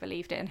how they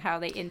believed it and how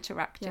they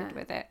interacted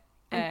with it.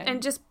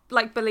 And just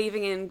like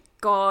believing in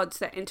gods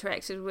that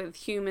interacted with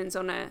humans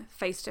on a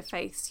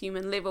face-to-face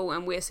human level,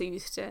 and we're so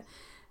used to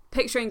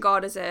picturing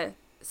God as a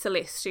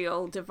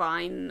celestial,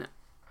 divine,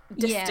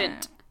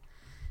 distant...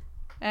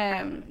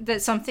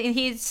 That's something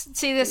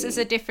this is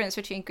a difference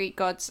between Greek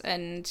gods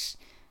and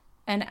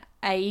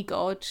a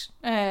god,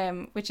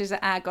 which is that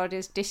our god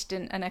is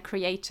distant and a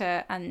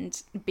creator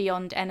and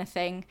beyond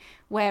anything,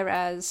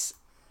 whereas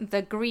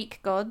the Greek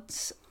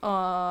gods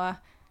the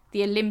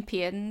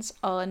Olympians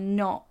are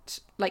not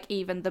like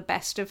even the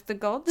best of the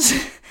gods.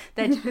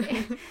 They're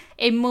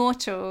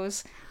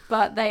immortals,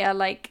 but they are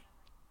like,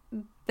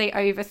 they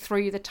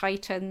overthrew the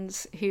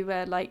Titans, who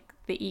are like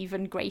the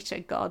even greater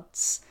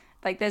gods.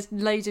 Like, there's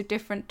loads of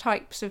different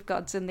types of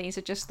gods, and these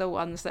are just the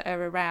ones that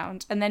are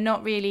around. And they're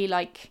not really,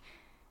 like,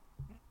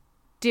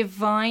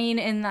 divine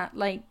in that,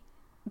 like,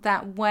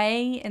 that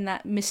way, in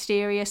that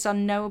mysterious,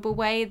 unknowable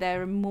way.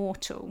 They're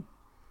immortal.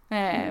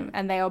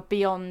 And they are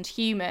beyond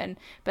human,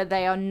 but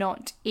they are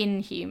not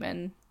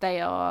inhuman.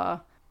 They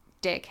are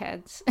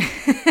dickheads.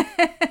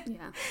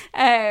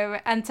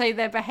 And so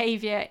their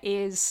behaviour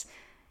is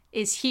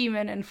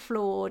human and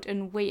flawed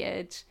and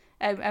weird.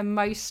 And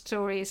most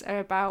stories are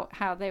about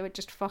how they would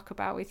just fuck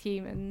about with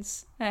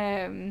humans.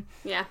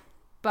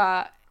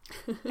 But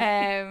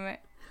they're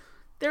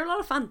a lot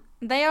of fun.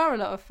 They are a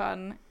lot of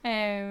fun.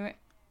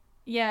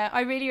 Yeah,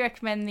 I really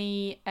recommend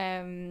the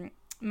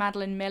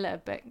Madeline Miller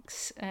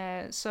books,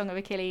 Song of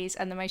Achilles,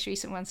 and the most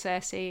recent one,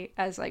 Circe,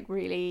 as like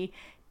really,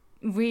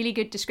 really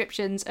good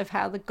descriptions of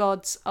how the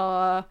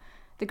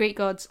Greek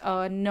gods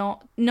are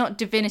not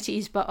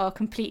divinities, but are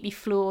completely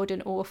flawed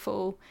and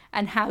awful,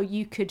 and how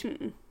you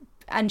could...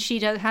 And she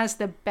has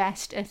the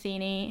best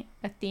Athena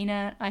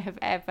I have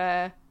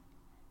ever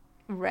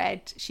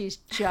read. She's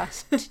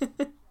just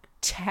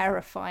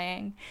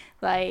terrifying.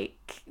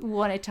 Like,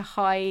 wanted to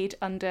hide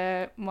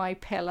under my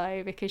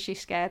pillow because she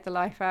scared the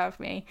life out of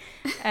me.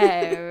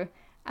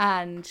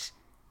 And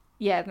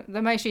yeah,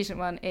 the most recent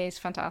one is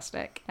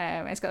fantastic.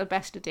 It's got the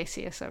best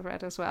Odysseus I've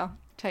read as well.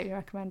 Totally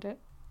recommend it.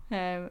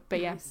 But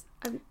yeah,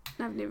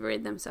 I've never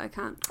read them, so I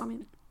can't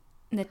comment.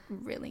 they're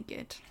really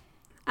good.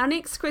 Our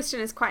next question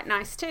is quite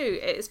nice too.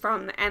 It's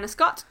from Anna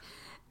Scott.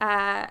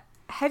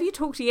 Have you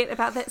talked yet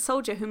about that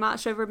soldier who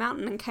marched over a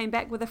mountain and came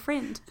back with a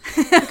friend?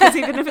 Because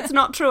even if it's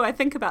not true, I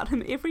think about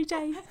him every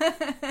day.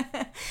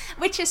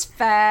 Which is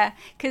fair,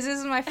 because this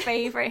is my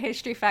favourite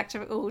history fact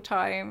of all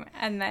time.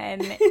 And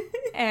then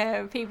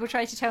people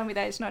try to tell me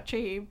that it's not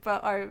true,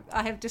 but I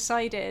have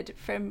decided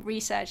from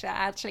research that it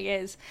actually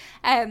is.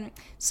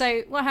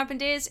 So what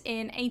happened is,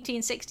 in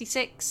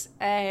 1866,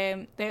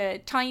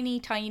 the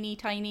tiny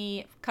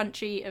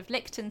country of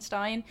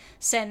Liechtenstein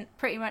sent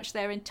pretty much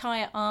their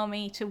entire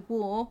army to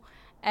war.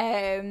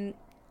 And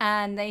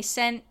they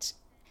sent,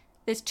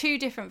 there's two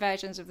different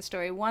versions of the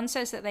story. One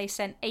says that they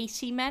sent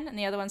 80 men and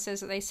the other one says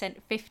that they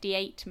sent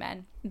 58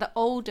 men. The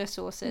older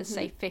sources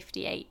say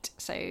 58,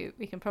 so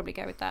we can probably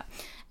go with that.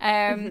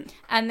 And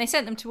they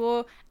sent them to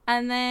war,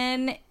 and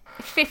then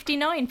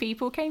 59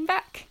 people came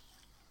back.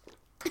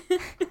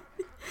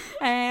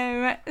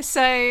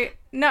 So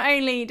not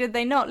only did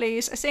they not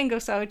lose a single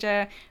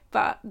soldier,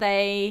 but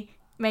they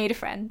made a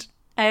friend.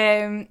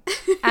 And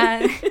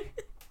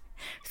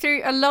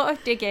through a lot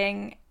of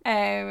digging,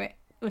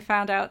 we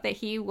found out that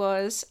he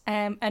was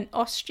an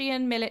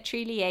Austrian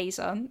military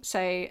liaison.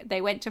 So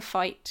they went to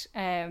fight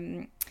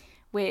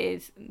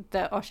with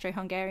the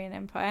Austro-Hungarian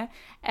Empire.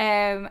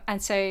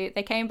 And so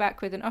they came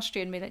back with an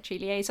Austrian military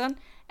liaison.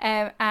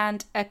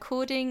 And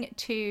according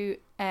to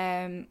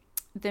the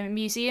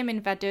museum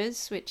in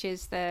Vaduz, which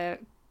is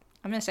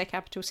I'm going to say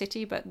capital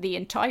city, but the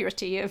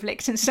entirety of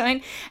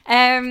Liechtenstein,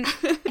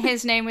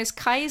 his name was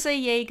Kaiser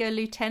Jäger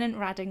Lieutenant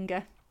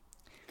Radinger.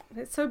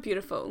 That's so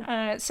beautiful.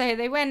 So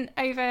they went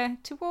over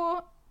to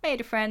war,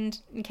 made a friend,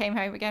 and came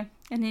home again.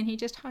 And then he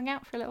just hung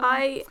out for a little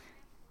while.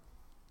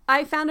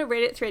 I found a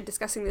Reddit thread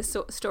discussing this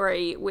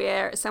story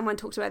where someone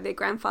talked about their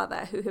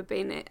grandfather who had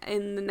been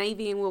in the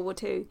Navy in World War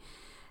II.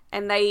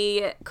 And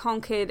they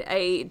conquered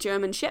a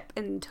German ship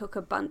and took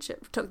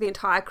the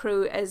entire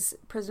crew as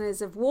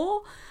prisoners of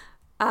war.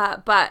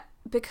 But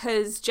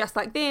because, just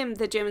like them,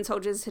 the German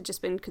soldiers had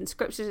just been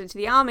conscripted into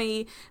the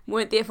army,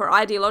 weren't there for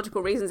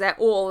ideological reasons at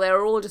all. They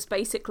were all just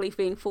basically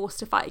being forced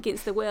to fight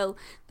against their will.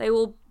 They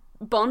all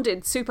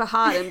bonded super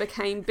hard and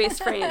became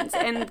best friends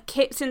and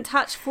kept in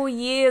touch for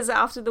years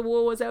after the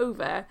war was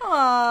over.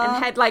 Aww.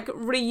 And had, like,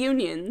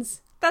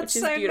 reunions. That's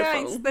which is so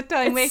beautiful. nice. The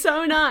time it's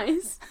so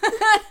nice.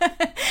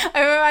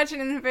 I'm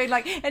imagining them being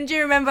like, and do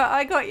you remember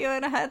I got you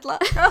in a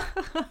headlock?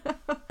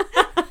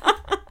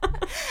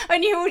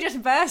 And you all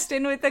just burst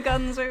in with the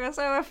guns. We were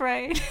so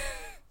afraid.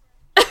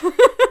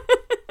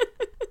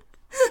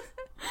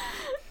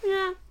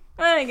 Yeah.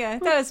 There you go.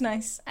 That was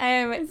nice.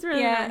 It's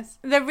really nice.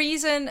 The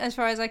reason, as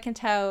far as I can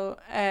tell,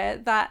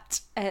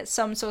 that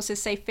some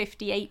sources say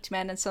 58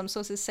 men and some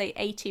sources say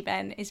 80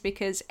 men is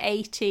because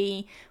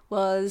 80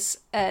 was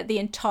the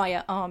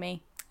entire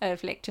army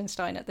of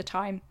Liechtenstein at the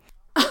time.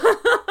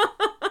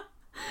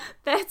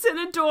 That's an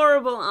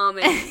adorable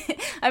army.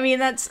 I mean,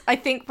 that's, I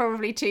think,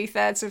 probably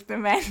 2/3 of the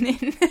men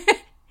in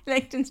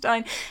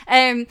Liechtenstein.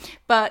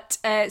 But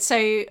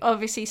so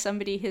obviously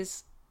somebody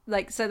has,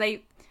 like, so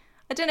they,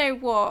 I don't know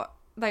what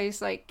those,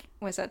 like,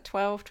 was that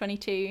 12,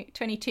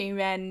 22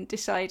 men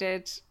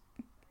decided,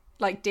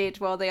 like, did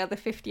while the other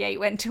 58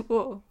 went to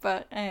war.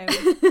 But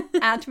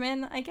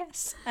admin, I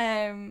guess.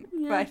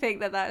 But I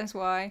think that is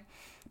why.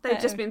 They've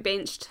just been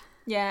benched.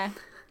 Yeah.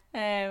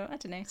 I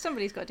don't know.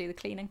 Somebody's got to do the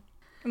cleaning.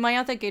 My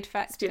other good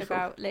fact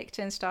about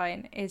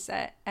Liechtenstein is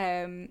that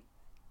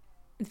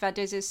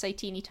Vaduz is so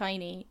teeny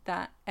tiny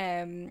that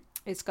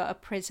it's got a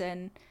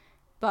prison,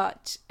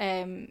 but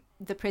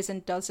the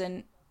prison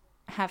doesn't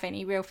have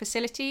any real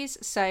facilities,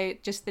 so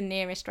just the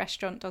nearest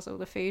restaurant does all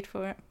the food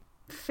for it.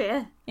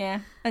 Fair.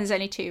 Yeah, and there's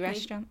only 2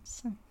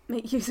 restaurants. So.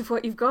 Make use of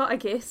what you've got, I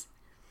guess.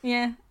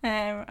 Yeah,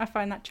 I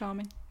find that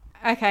charming.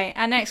 Okay,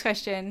 our next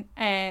question,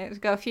 we've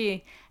got a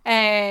few,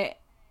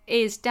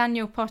 is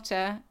Daniel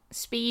Potter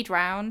speed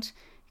round,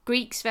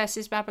 Greeks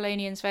versus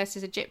Babylonians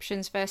versus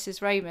Egyptians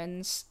versus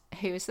Romans,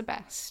 who is the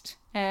best?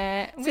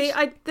 See,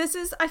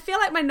 I feel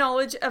like my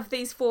knowledge of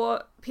these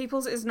 4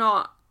 peoples is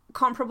not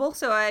comparable,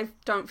 so I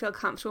don't feel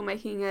comfortable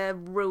making a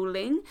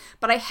ruling,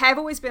 but I have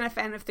always been a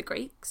fan of the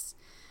Greeks.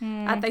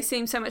 They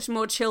seem so much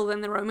more chill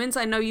than the Romans.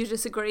 I know you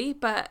disagree,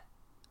 but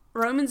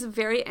Romans are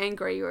very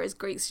angry, whereas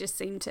Greeks just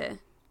seem to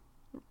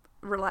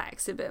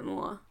relax a bit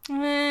more.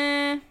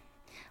 I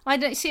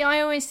don't see.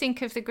 I always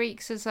think of the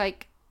Greeks as,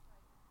 like,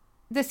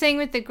 the thing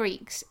with the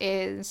Greeks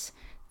is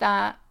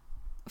that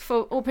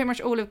for pretty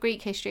much all of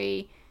Greek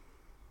history,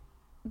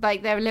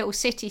 like, they're little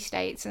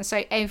city-states, and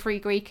so every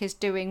Greek is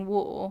doing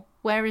war,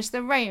 whereas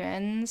the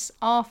Romans,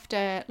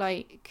 after,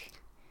 like,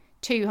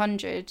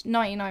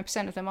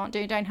 99% of them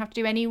don't have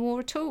to do any war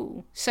at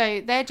all.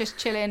 So they're just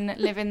chilling,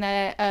 living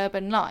their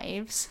urban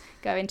lives,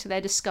 going to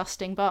their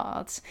disgusting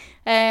baths,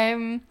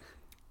 and,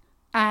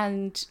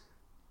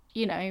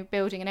 you know,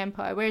 building an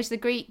empire. Whereas the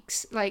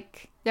Greeks,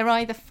 like, they're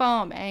either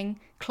farming,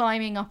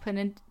 climbing up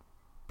a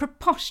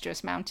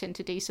preposterous mountain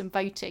to do some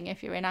voting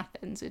if you're in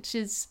Athens, which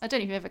is, I don't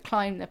know if you've ever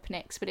climbed the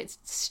Pnyx, but it's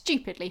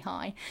stupidly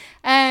high,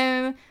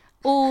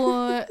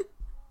 or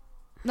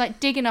like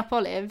digging up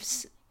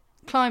olives,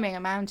 climbing a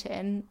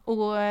mountain,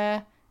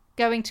 or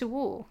going to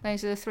war.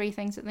 Those are the three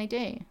things that they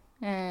do.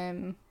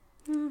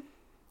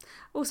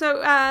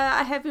 Also,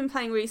 I have been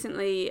playing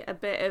recently a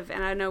bit of,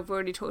 and I know we've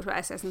already talked about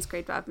Assassin's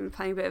Creed, but I've been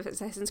playing a bit of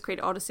Assassin's Creed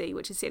Odyssey,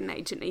 which is set in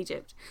ancient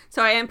Egypt.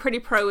 So I am pretty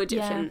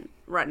pro-Egyptian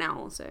right now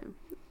also.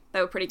 They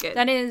were pretty good.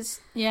 That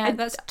is, yeah,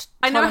 that's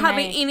I know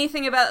hardly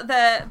anything about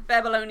the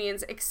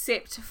Babylonians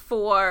except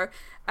for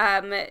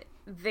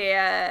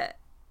their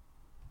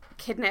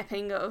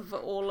kidnapping of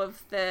all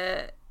of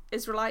the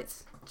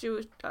Israelites,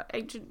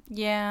 ancient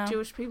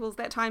Jewish peoples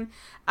that time,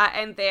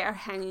 and their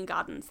hanging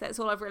gardens. That's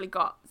all I've really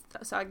got.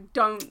 So I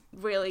don't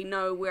really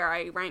know where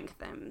I rank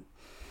them.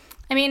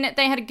 I mean,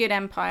 they had a good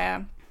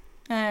empire.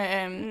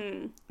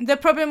 The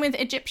problem with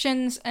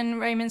Egyptians and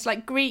Romans,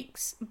 like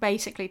Greeks,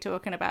 basically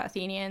talking about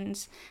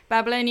Athenians.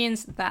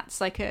 Babylonians,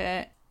 that's like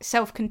a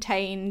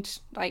self-contained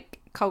like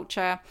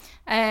culture.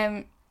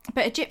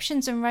 But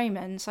Egyptians and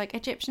Romans, like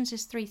Egyptians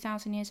is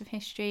 3,000 years of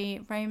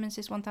history, Romans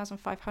is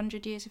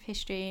 1,500 years of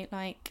history.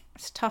 Like,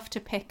 it's tough to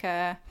pick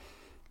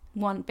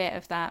one bit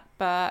of that.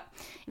 But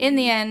in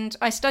the end,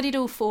 I studied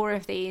all four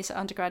of these at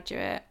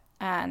undergraduate,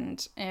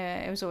 and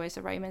it was always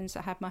the Romans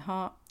that had my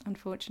heart,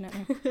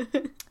 unfortunately.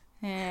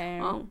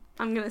 Well,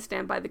 I'm going to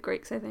stand by the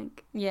Greeks, I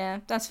think.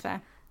 Yeah, that's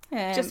fair.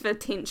 Just for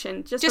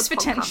tension. Just for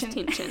tension.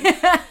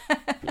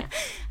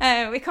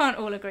 We can't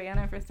all agree on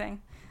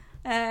everything.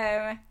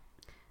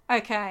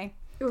 Okay.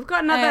 We've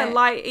got another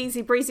light,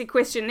 easy, breezy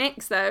question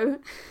next, though.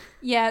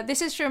 Yeah,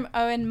 this is from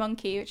Owen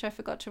Monkey, which I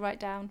forgot to write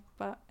down,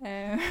 but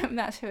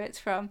that's who it's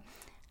from.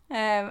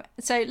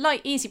 So,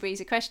 light, easy,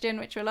 breezy question,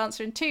 which we'll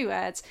answer in 2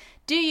 words.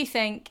 Do you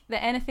think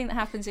that anything that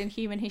happens in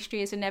human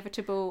history is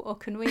inevitable, or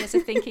can we as a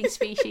thinking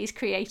species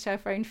create our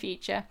own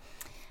future?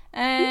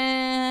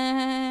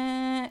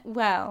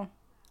 Well,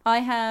 I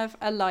have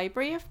a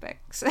library of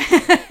books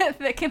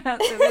that can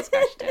answer this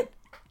question.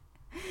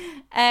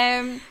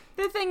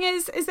 The thing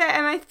is that,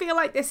 and I feel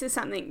like this is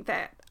something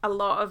that a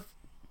lot of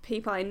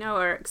people I know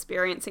are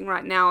experiencing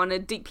right now on a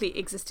deeply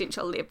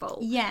existential level.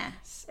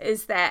 Yes.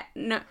 Is that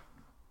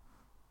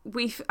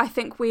I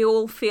think we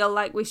all feel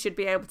like we should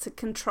be able to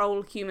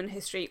control human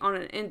history on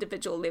an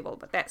individual level,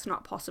 but that's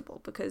not possible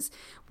because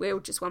we're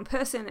just one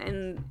person,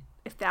 and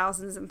if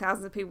thousands and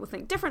thousands of people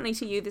think differently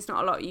to you, there's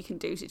not a lot you can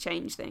do to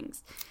change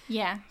things.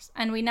 Yes,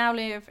 and we now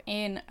live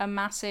in a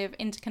massive,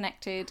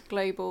 interconnected,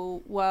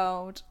 global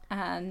world,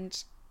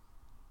 and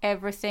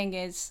everything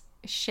is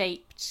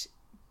shaped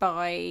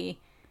by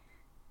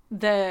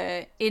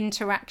the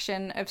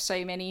interaction of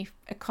so many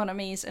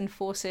economies and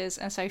forces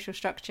and social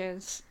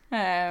structures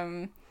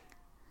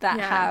that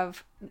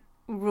have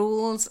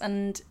rules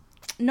and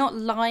not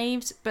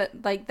lives, but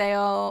like they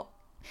are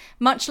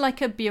much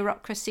like a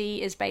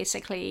bureaucracy is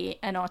basically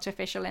an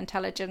artificial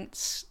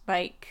intelligence.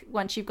 Like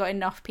once you've got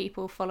enough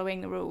people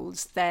following the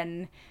rules,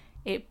 then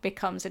it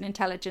becomes an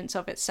intelligence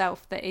of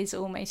itself that is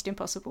almost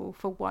impossible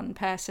for one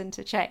person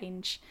to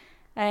change.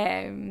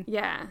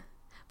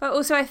 But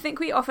also I think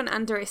we often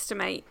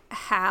underestimate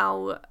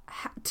how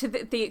to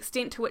the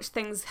extent to which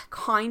things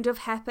kind of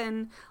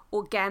happen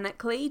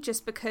organically,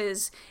 just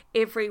because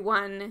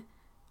everyone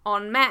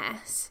en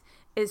masse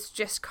is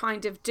just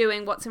kind of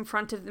doing what's in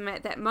front of them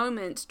at that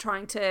moment,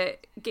 trying to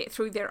get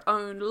through their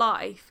own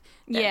life.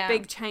 That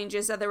big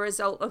changes are the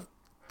result of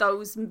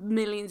those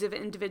millions of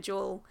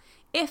individual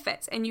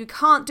efforts, and you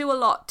can't do a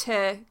lot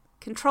to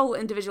control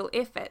individual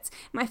efforts.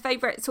 My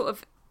favourite sort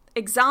of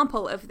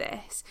example of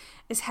this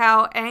is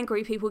how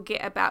angry people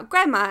get about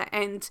grammar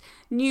and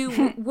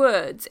new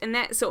words and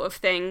that sort of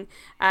thing.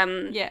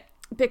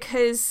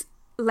 Because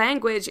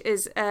language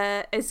is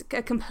a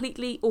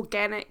completely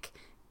organic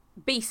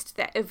beast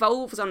that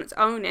evolves on its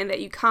own and that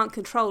you can't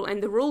control,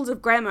 and the rules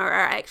of grammar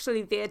are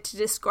actually there to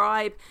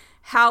describe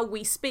how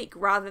we speak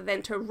rather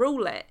than to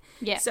rule it.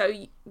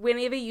 So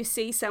whenever you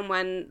see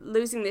someone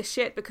losing their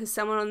shit because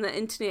someone on the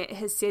internet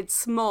has said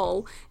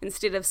small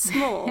instead of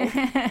small,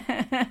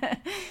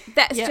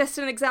 that's just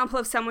an example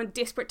of someone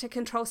desperate to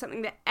control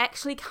something that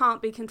actually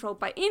can't be controlled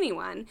by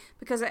anyone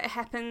because it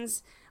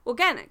happens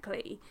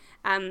organically.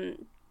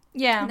 And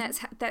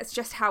that's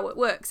just how it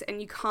works,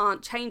 and you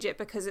can't change it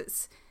because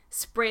it's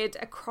spread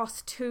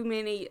across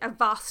a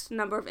vast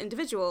number of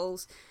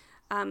individuals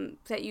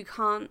that you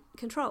can't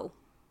control.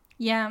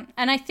 Yeah,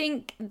 and I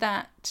think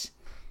that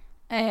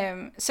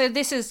so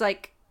this is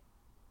like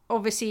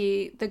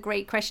obviously the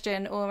great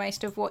question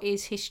almost of what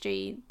is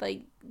history.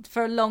 Like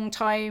for a long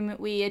time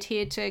we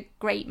adhered to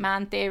great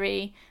man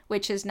theory,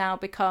 which has now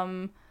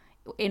become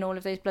in all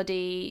of those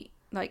bloody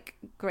like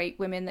Great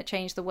Women That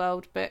Changed the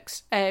World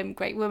books,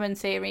 Great Woman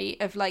theory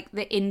of like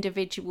the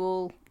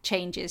individual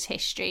changes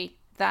history,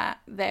 that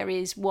there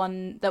is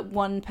one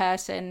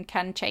person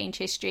can change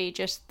history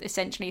just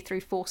essentially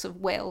through force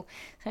of will.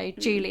 So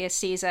Julius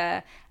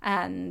Caesar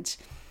and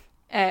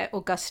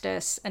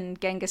Augustus and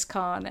Genghis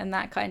Khan and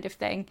that kind of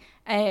thing.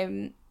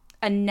 And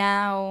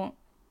now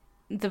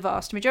the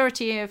vast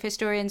majority of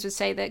historians would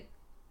say that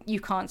you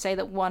can't say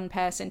that one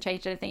person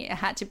changed anything. It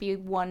had to be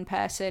one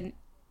person,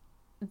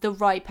 the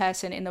right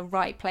person in the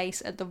right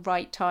place at the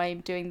right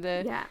time doing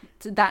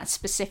that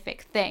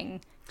specific thing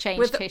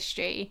changed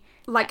history.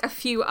 Like a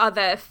few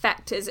other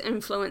factors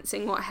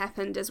influencing what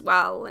happened as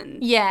well.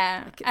 And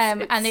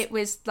and it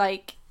was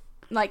like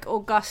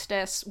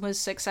Augustus was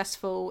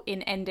successful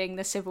in ending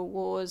the civil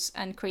wars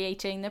and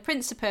creating the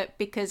Principate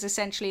because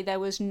essentially there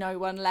was no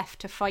one left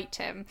to fight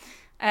him.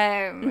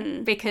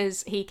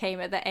 Because he came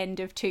at the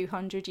end of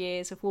 200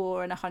 years of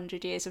war and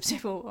 100 years of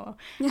civil war.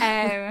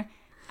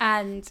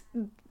 And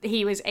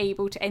he was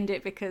able to end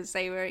it because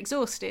they were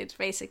exhausted,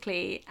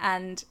 basically,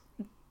 and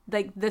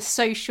the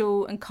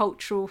social and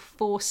cultural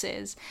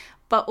forces.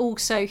 But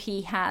also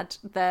he had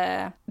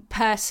the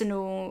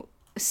personal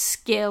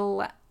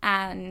skill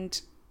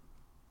and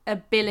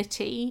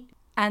ability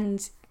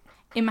and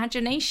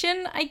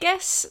imagination, I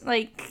guess,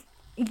 like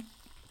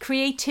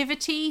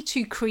creativity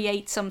to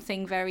create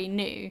something very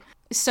new.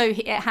 So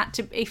it had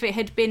to, if it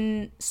had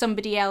been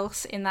somebody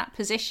else in that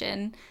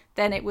position,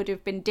 then it would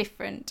have been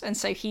different. And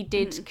so he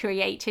did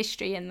create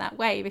history in that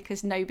way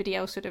because nobody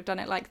else would have done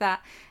it like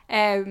that.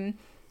 And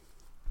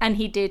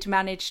he did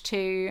manage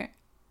to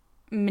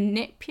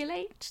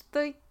manipulate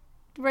the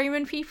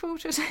Roman people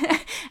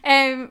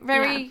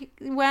very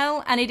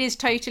well. And it is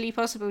totally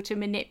possible to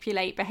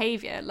manipulate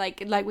behavior.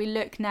 Like we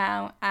look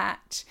now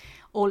at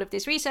all of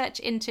this research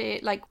into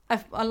like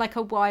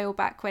a while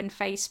back when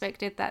Facebook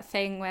did that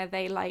thing where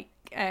they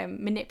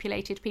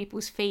manipulated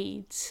people's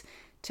feeds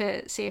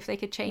to see if they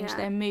could change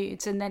their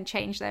moods and then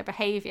change their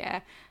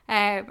behavior.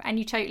 And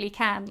you totally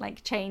can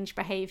like change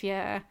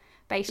behavior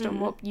based on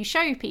what you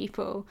show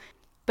people,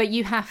 but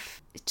you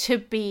have to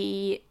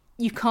be,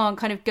 you can't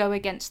kind of go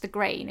against the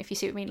grain, if you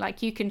see what I mean.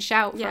 Like you can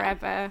shout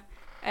forever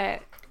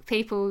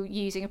people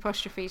using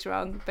apostrophes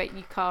wrong, but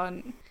you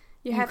can't.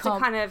 You have to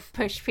kind of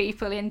push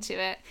people into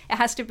it. It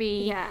has to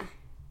be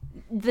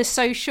the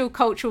social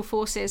cultural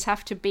forces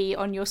have to be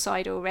on your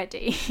side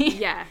already.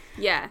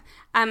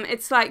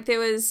 It's like there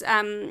was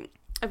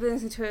I've been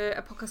listening to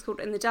a podcast called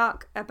In the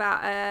Dark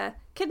about a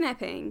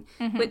kidnapping,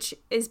 which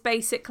is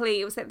basically,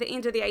 it was at the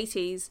end of the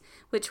 80s,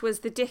 which was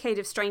the decade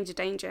of stranger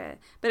danger,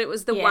 but it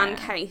was the one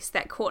case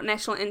that caught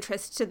national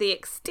interest to the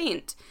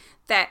extent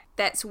that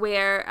that's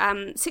where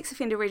sex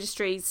offender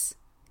registries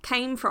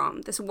came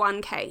from, this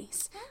one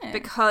case,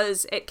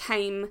 because it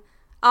came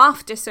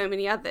after so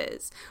many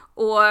others.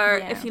 Or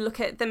if you look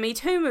at the Me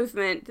Too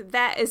movement,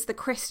 that is the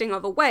cresting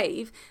of a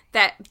wave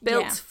that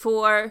built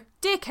for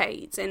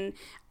decades and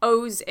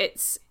owes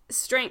its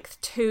strength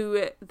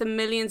to the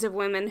millions of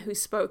women who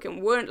spoke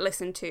and weren't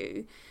listened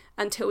to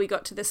until we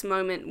got to this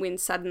moment when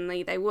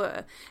suddenly they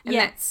were.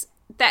 And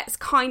that's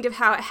kind of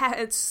how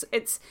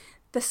it's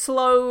the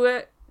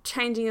slow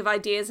changing of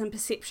ideas and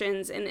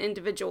perceptions in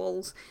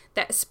individuals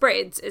that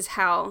spreads is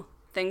how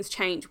things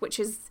change, which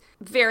is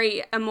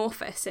very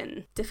amorphous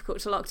and difficult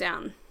to lock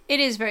down. It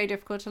is very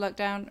difficult to lock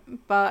down,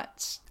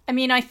 but I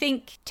mean, I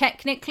think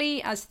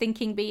technically as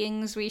thinking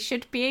beings we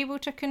should be able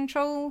to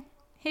control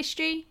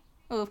history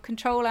or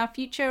control our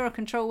future or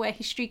control where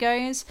history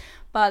goes,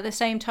 but at the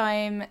same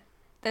time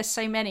there's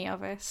so many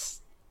of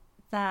us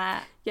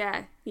that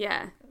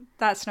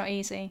that's not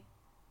easy.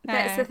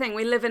 That's the thing.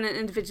 We live in an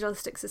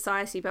individualistic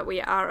society, but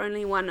we are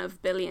only one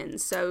of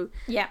billions. So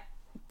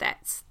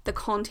that's the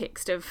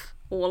context of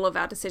all of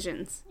our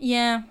decisions.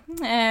 Yeah.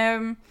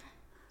 So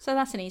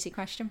that's an easy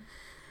question.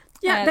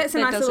 Yeah, that's a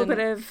nice little bit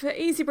of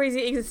easy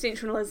breezy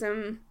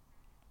existentialism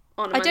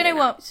on a I don't know night.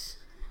 what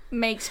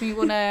makes me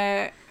want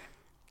to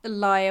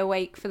lie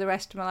awake for the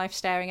rest of my life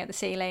staring at the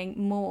ceiling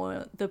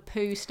more, the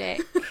poo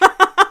stick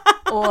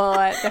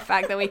or the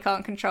fact that we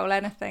can't control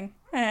anything.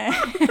 I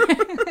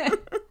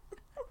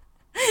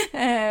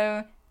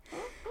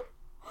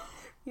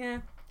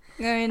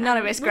mean, none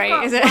of it's great,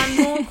 is it? One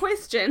more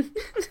question.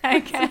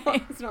 Okay.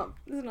 It's not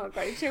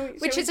great. Shall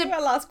we do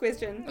our last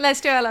question?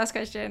 Let's do our last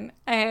question.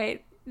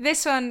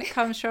 This one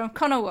comes from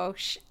Connor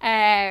Walsh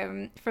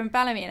from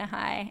Ballymena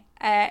High,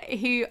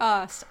 who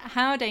asked,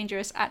 how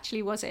dangerous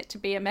actually was it to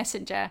be a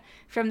messenger,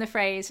 from the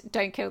phrase,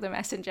 don't kill the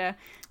messenger,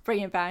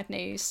 bringing bad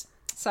news.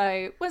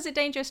 So, was it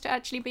dangerous to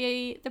actually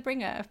be the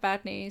bringer of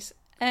bad news?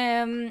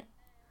 To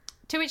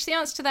which the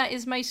answer to that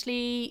is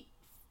mostly,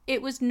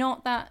 it was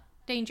not that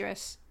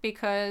dangerous,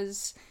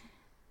 because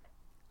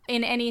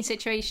in any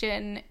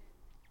situation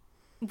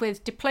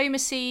with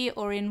diplomacy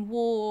or in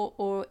war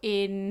or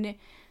in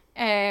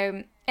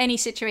any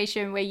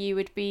situation where you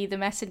would be the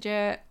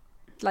messenger,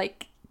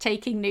 like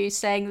taking news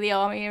saying the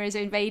army is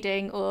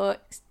invading or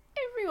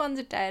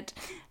everyone's dead,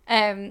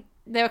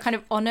 there are kind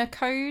of honor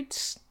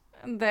codes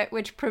that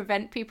would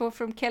prevent people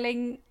from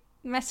killing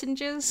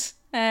messengers.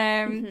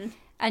 And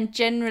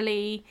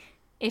generally,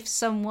 if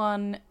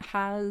someone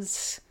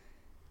has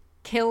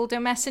killed a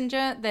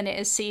messenger, then it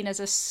is seen as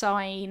a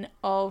sign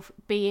of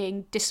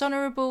being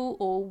dishonourable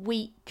or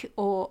weak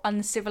or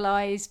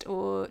uncivilized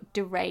or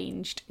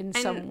deranged in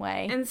some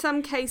way. In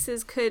some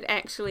cases could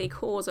actually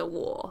cause a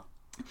war.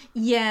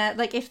 Yeah,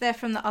 like if they're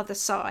from the other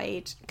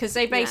side, because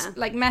they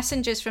like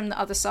messengers from the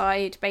other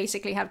side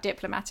basically have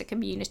diplomatic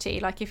immunity.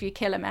 Like if you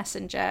kill a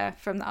messenger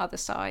from the other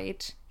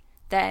side,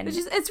 then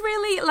it's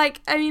really like,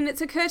 I mean,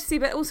 it's a courtesy,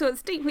 but also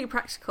it's deeply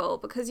practical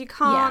because you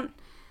can't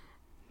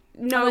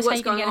know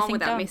what's going on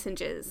without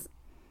messengers.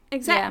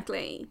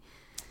 Exactly.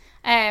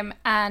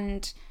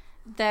 And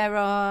there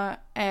are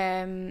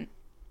so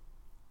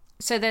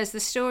there's the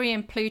story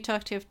in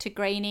Plutarch of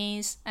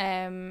Tigranes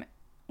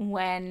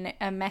when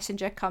a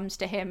messenger comes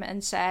to him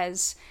and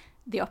says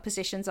the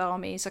opposition's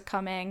armies are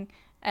coming.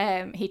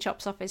 He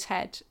chops off his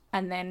head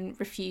and then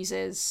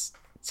refuses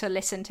to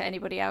listen to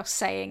anybody else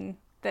saying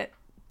that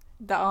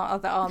the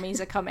other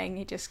armies are coming.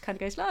 He just kind of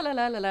goes la la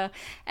la la la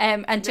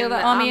until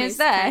the army is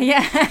there.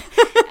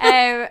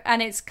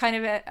 And it's kind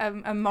of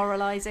a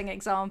moralizing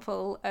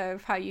example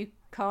of how you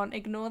can't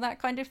ignore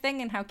that kind of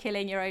thing and how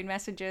killing your own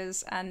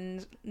messengers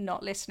and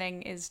not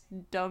listening is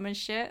dumb as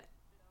shit.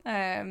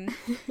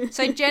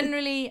 So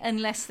generally,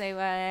 unless they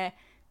were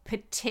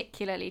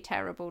particularly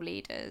terrible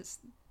leaders,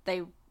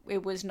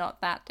 it was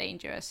not that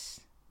dangerous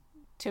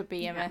to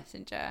be a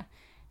messenger.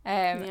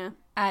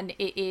 And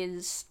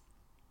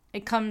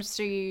it comes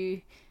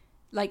through,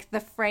 like, the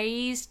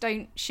phrase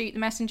 "don't shoot the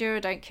messenger" or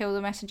 "don't kill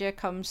the messenger"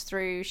 comes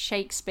through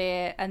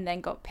Shakespeare and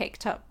then got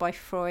picked up by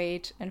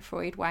Freud, and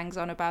Freud wangs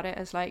on about it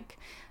as like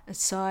a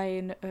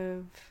sign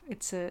of,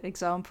 it's an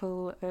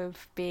example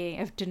of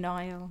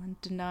denial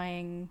and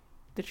denying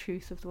the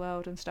truth of the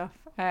world and stuff,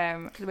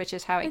 which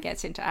is how it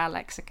gets into our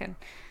lexicon.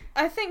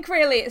 I think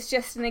really it's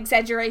just an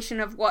exaggeration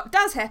of what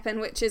does happen,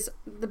 which is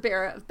the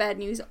bearer of bad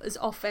news is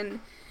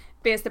often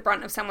bears the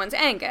brunt of someone's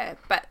anger,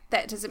 but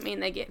that doesn't mean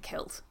they get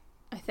killed,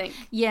 I think.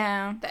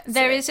 Yeah,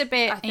 there is a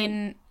bit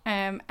in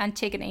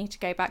Antigone, to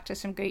go back to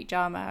some Greek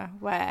drama,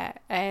 where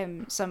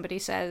somebody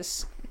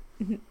says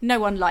no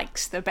one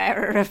likes the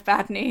bearer of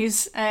bad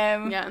news,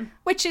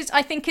 which is,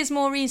 I think, is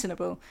more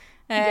reasonable.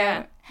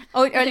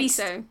 Or at least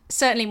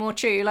certainly more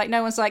true. Like,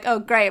 no one's like, oh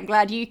great, I'm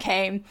glad you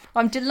came,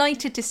 I'm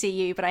delighted to see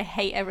you, but I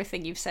hate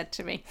everything you've said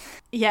to me.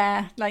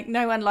 Yeah, like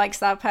no one likes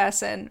that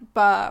person,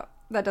 but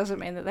that doesn't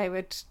mean that they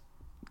would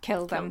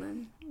kill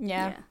them.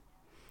 Yeah.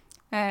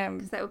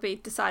 Because that would be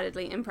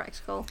decidedly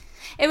impractical.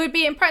 It would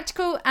be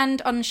impractical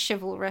and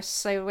unchivalrous.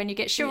 So when you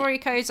get chivalry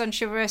codes,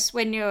 unchivalrous,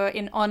 when you're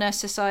in honour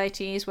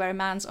societies where a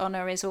man's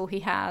honour is all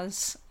he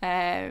has,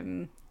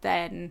 then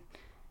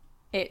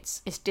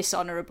it's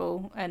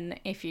dishonourable, and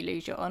if you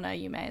lose your honour,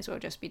 you may as well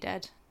just be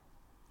dead.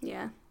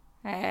 Yeah.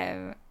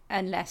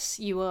 Unless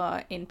you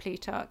are in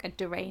Plutarch a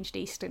deranged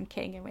Eastern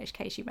king, in which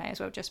case you may as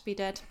well just be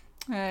dead.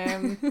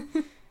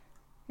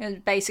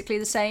 Basically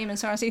the same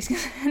as far as he's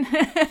concerned.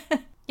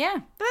 Yeah.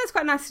 But that's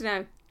quite nice to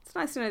know. It's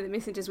nice to know that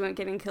messengers weren't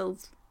getting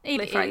killed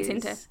left, right,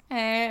 and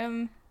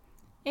centre.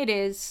 It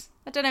is.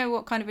 I don't know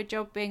what kind of a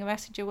job being a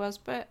messenger was,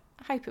 but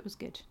I hope it was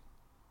good.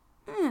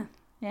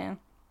 Yeah.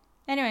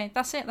 Anyway,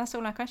 that's it. That's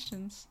all our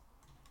questions.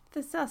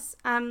 That's us.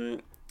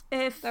 That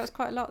was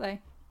quite a lot, though.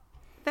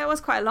 That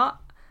was quite a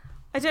lot.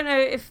 I don't know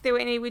if there were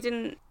any we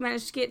didn't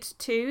manage to get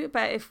to,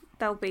 but if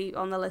they'll be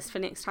on the list for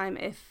next time,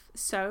 if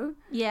so.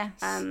 Yes.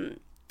 And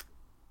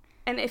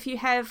if you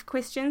have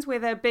questions,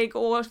 whether big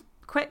or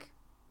quick,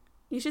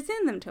 you should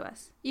send them to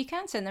us. You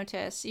can send them to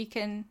us. You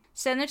can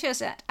send them to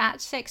us at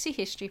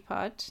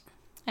sexyhistorypod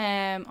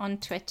on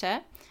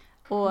Twitter,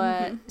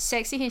 or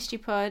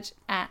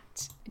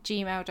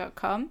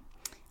sexyhistorypod@gmail.com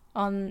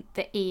on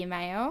the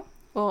email,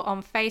 or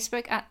on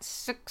Facebook at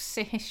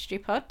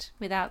sexyhistorypod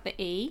without the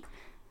E,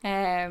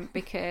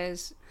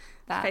 because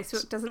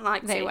Facebook doesn't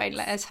like they won't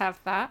let us have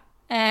that.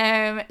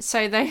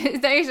 So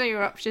those are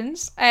your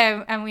options,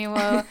 and we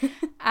will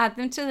add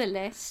them to the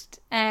list,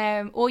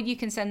 or you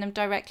can send them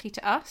directly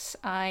to us.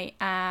 I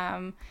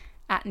am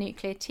at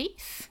Nuclear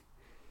Teeth,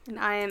 and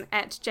I am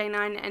at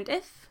J9 and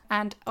If,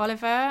 and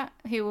Oliver,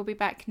 who will be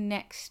back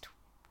next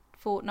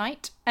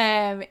fortnight,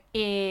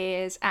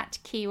 is at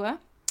Kiwa.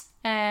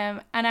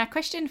 And our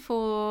question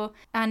for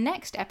our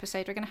next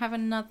episode, we're going to have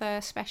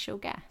another special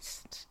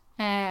guest,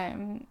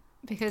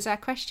 because our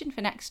question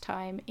for next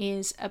time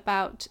is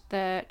about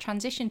the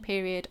transition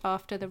period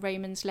after the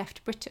Romans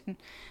left Britain.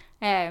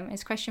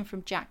 It's a question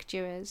from Jack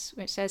Dewars,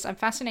 which says, I'm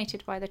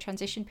fascinated by the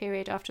transition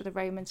period after the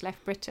Romans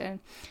left Britain,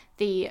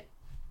 the,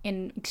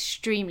 in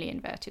extremely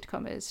inverted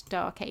commas,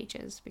 Dark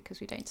Ages, because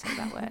we don't say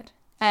that word.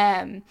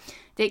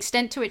 The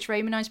extent to which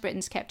Romanised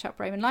Britons kept up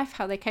Roman life,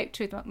 how they coped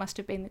with what must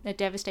have been a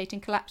devastating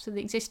collapse of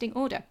the existing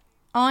order.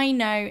 I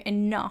know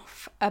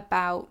enough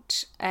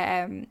about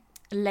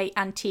late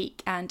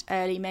antique and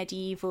early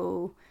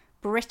medieval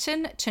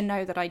Britain to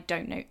know that I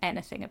don't know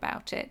anything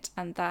about it,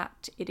 and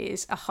that it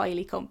is a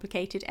highly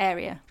complicated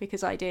area,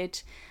 because I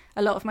did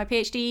a lot of my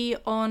PhD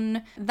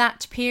on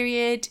that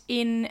period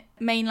in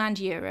mainland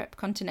Europe,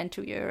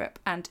 continental Europe,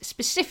 and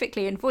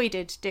specifically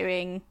avoided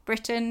doing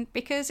Britain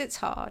because it's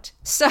hard.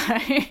 So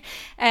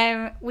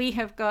we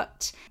have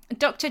got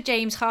Dr.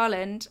 James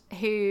Harland,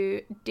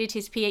 who did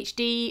his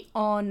PhD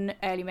on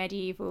early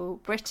medieval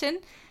Britain,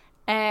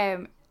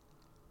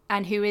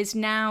 and who is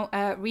now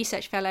a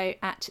research fellow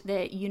at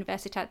the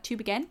Universitat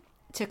Tübingen,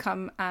 to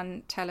come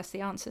and tell us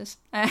the answers,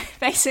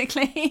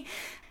 basically.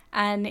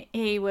 And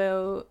he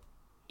will...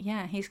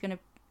 he's going to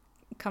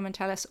come and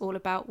tell us all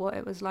about what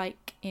it was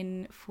like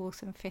in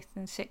 4th and 5th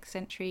and 6th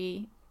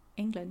century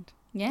England.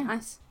 Yeah.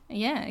 Nice.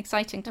 Yeah,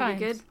 exciting times.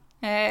 That'd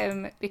be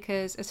good.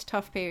 Because it's a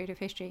tough period of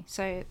history,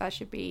 so that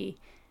should be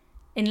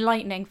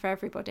enlightening for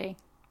everybody.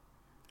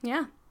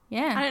 Yeah.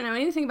 Yeah. I don't know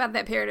anything about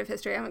that period of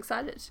history. I'm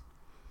excited.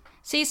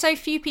 See, so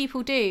few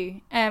people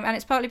do, and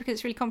it's partly because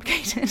it's really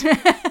complicated.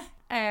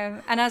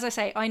 And as I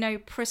say, I know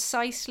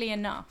precisely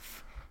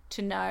enough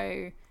to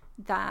know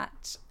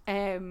that...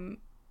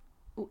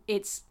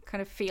 it's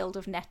kind of field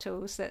of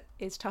nettles that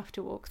is tough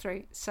to walk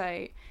through.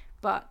 So,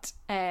 but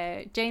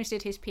James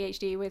did his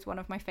PhD with one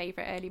of my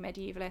favourite early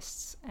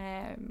medievalists,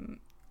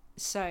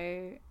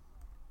 so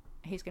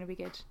he's going to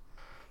be good.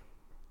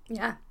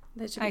 Yeah,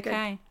 that should be good.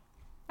 Okay,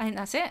 I think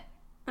that's it.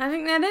 I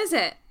think that is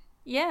it.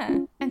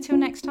 Yeah, until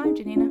next time,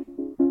 Janina.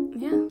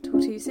 Yeah,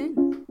 talk to you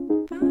soon.